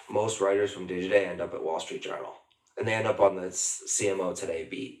is most writers from Digiday end up at Wall Street Journal and they end up on the CMO Today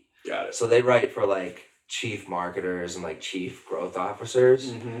beat. Got it. So they write for like chief marketers and like chief growth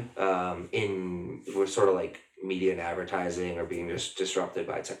officers Mm-hmm. we're sort of like media and advertising are being just disrupted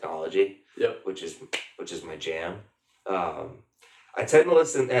by technology. Yep. Which is my jam. I tend to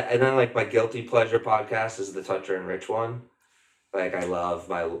listen, and then like my guilty pleasure podcast is the Toucher and Rich one. Like I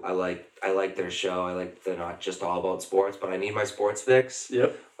like their show. I like they're not just all about sports, but I need my sports fix.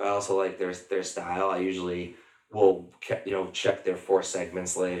 Yep. I also like their style. I usually will check their 4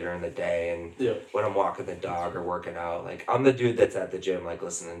 segments later in the day, and Yep. when I'm walking the dog or working out, like I'm the dude that's at the gym like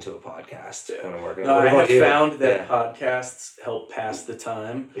listening to a podcast when I'm working No, out. I have you? found that podcasts help pass the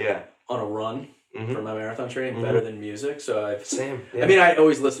time Yeah. on a run Mhm. for my marathon training Mhm. better than music. So Same. Yeah. I mean, I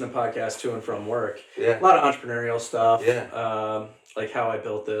always listen to podcasts to and from work. Yeah. A lot of entrepreneurial stuff. Yeah. Like How I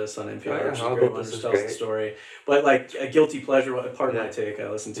Built This on NPR, Oh, yeah, which is How I a great Built one, This which is tells the great. story. But like a guilty pleasure, part of Yeah. my take I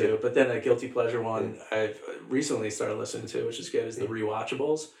listen to. Yeah. But then a guilty pleasure one I've recently started listening to, which is good, is the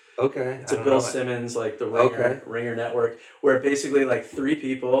Rewatchables. Okay. It's a Bill Simmons, like the Ringer Network, where basically like 3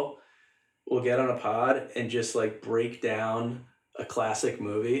 people will get on a pod and just like break down a classic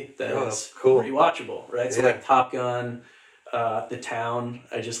movie that is cool. rewatchable, right? So Yeah. like Top Gun, The Town,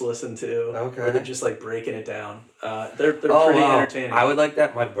 I just listened to. Okay. Where they're just like breaking it down. They're pretty wow. entertaining. I would like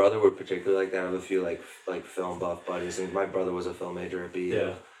that. My brother would particularly like that. I have a few like film buff buddies, and my brother was a film major at BU.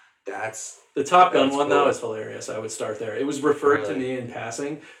 Yeah. That's The Top Gun That's one, cool. though, is hilarious. I would start there. It was referred to Really? me in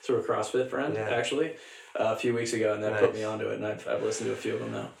passing through a CrossFit friend, Yeah. actually, a few weeks ago, and that put Nice. me onto it, and I've listened to a few of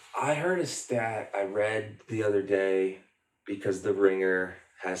them now. I heard a stat I read the other day because the Ringer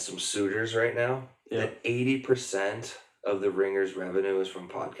has some suitors right now. Yeah. That 80% of the Ringer's revenue is from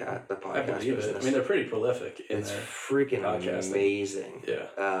the I podcast believe business. it. I mean, they're pretty prolific in it's there. freaking podcasting. amazing. Yeah.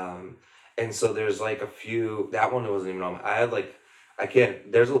 And so there's like a few. That one wasn't even on. I had like. I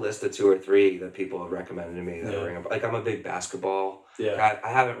can't. There's a list of 2 or 3 that people have recommended to me that Yeah. ring up. Like I'm a big basketball. Yeah. guy. I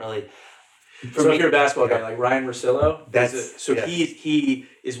haven't really. So if you're a basketball yeah. guy, like Ryan Russillo, Yeah. he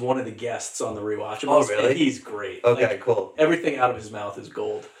is one of the guests on the Rewatchables. Oh, really? And he's great. Okay, Like, cool. everything out of his mouth is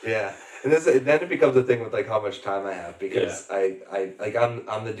gold. Yeah, and then it becomes a thing with like how much time I have because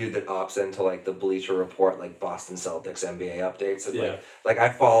I'm the dude that opts into like the Bleacher Report like Boston Celtics NBA updates and Yeah. like I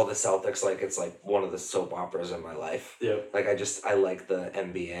follow the Celtics like it's like one of the soap operas in my life. Yeah. Like I like the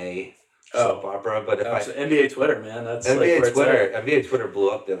NBA soap opera, but if So NBA Twitter, man, that's like NBA where it's Twitter at. NBA Twitter blew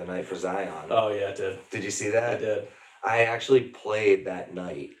up the other night for Zion. Oh yeah, it did. Did you see I that? did. I actually played that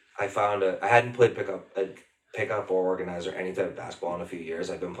night. I hadn't played pickup or organizer any type of basketball in a few years.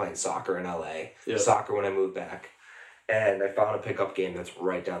 I've been playing soccer in LA. Yeah. Soccer when I moved back. And I found a pickup game that's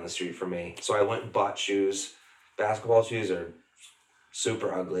right down the street from me. So I went and bought shoes. Basketball shoes are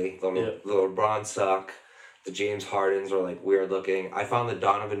super ugly. The LeBron suck. The James Hardens were like weird looking. I found the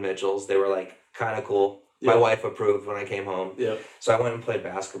Donovan Mitchells. They were like kind of cool. My wife approved when I came home. Yeah. So I went and played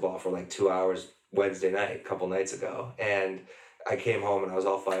basketball for like 2 hours Wednesday night, a couple nights ago. And I came home and I was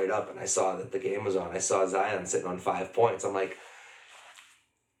all fired up and I saw that the game was on. I saw Zion sitting on 5 points. I'm like,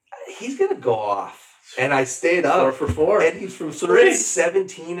 he's going to go off. And I stayed up. 4 for 4. And he's from 3.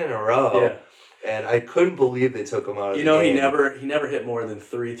 17 in a row. Yeah. And I couldn't believe they took him out of the He game. never hit more than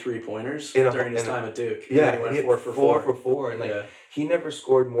 3 3-pointers during his time at Duke. Yeah, he went hit 4 for 4. 4 for 4. And like he never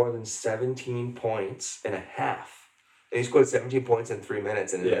scored more than 17 points in a half. And he scored 17 points in 3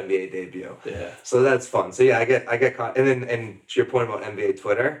 minutes in an NBA debut. Yeah. So that's fun. So yeah, I get caught. And to your point about NBA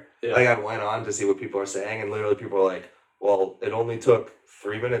Twitter, Yeah. like I went on to see what people are saying, and literally people are like, "Well, it only took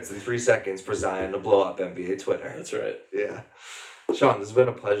 3 minutes and 3 seconds for Zion to blow up NBA Twitter." That's right. Yeah. Sean, this has been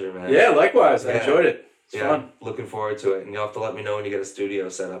a pleasure, man. Yeah, likewise. I enjoyed it. It's fun. Looking forward to it. And you'll have to let me know when you get a studio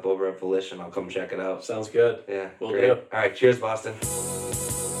set up over at Volition. I'll come check it out. Sounds good. Yeah. Will great. do. All right. Cheers, Boston.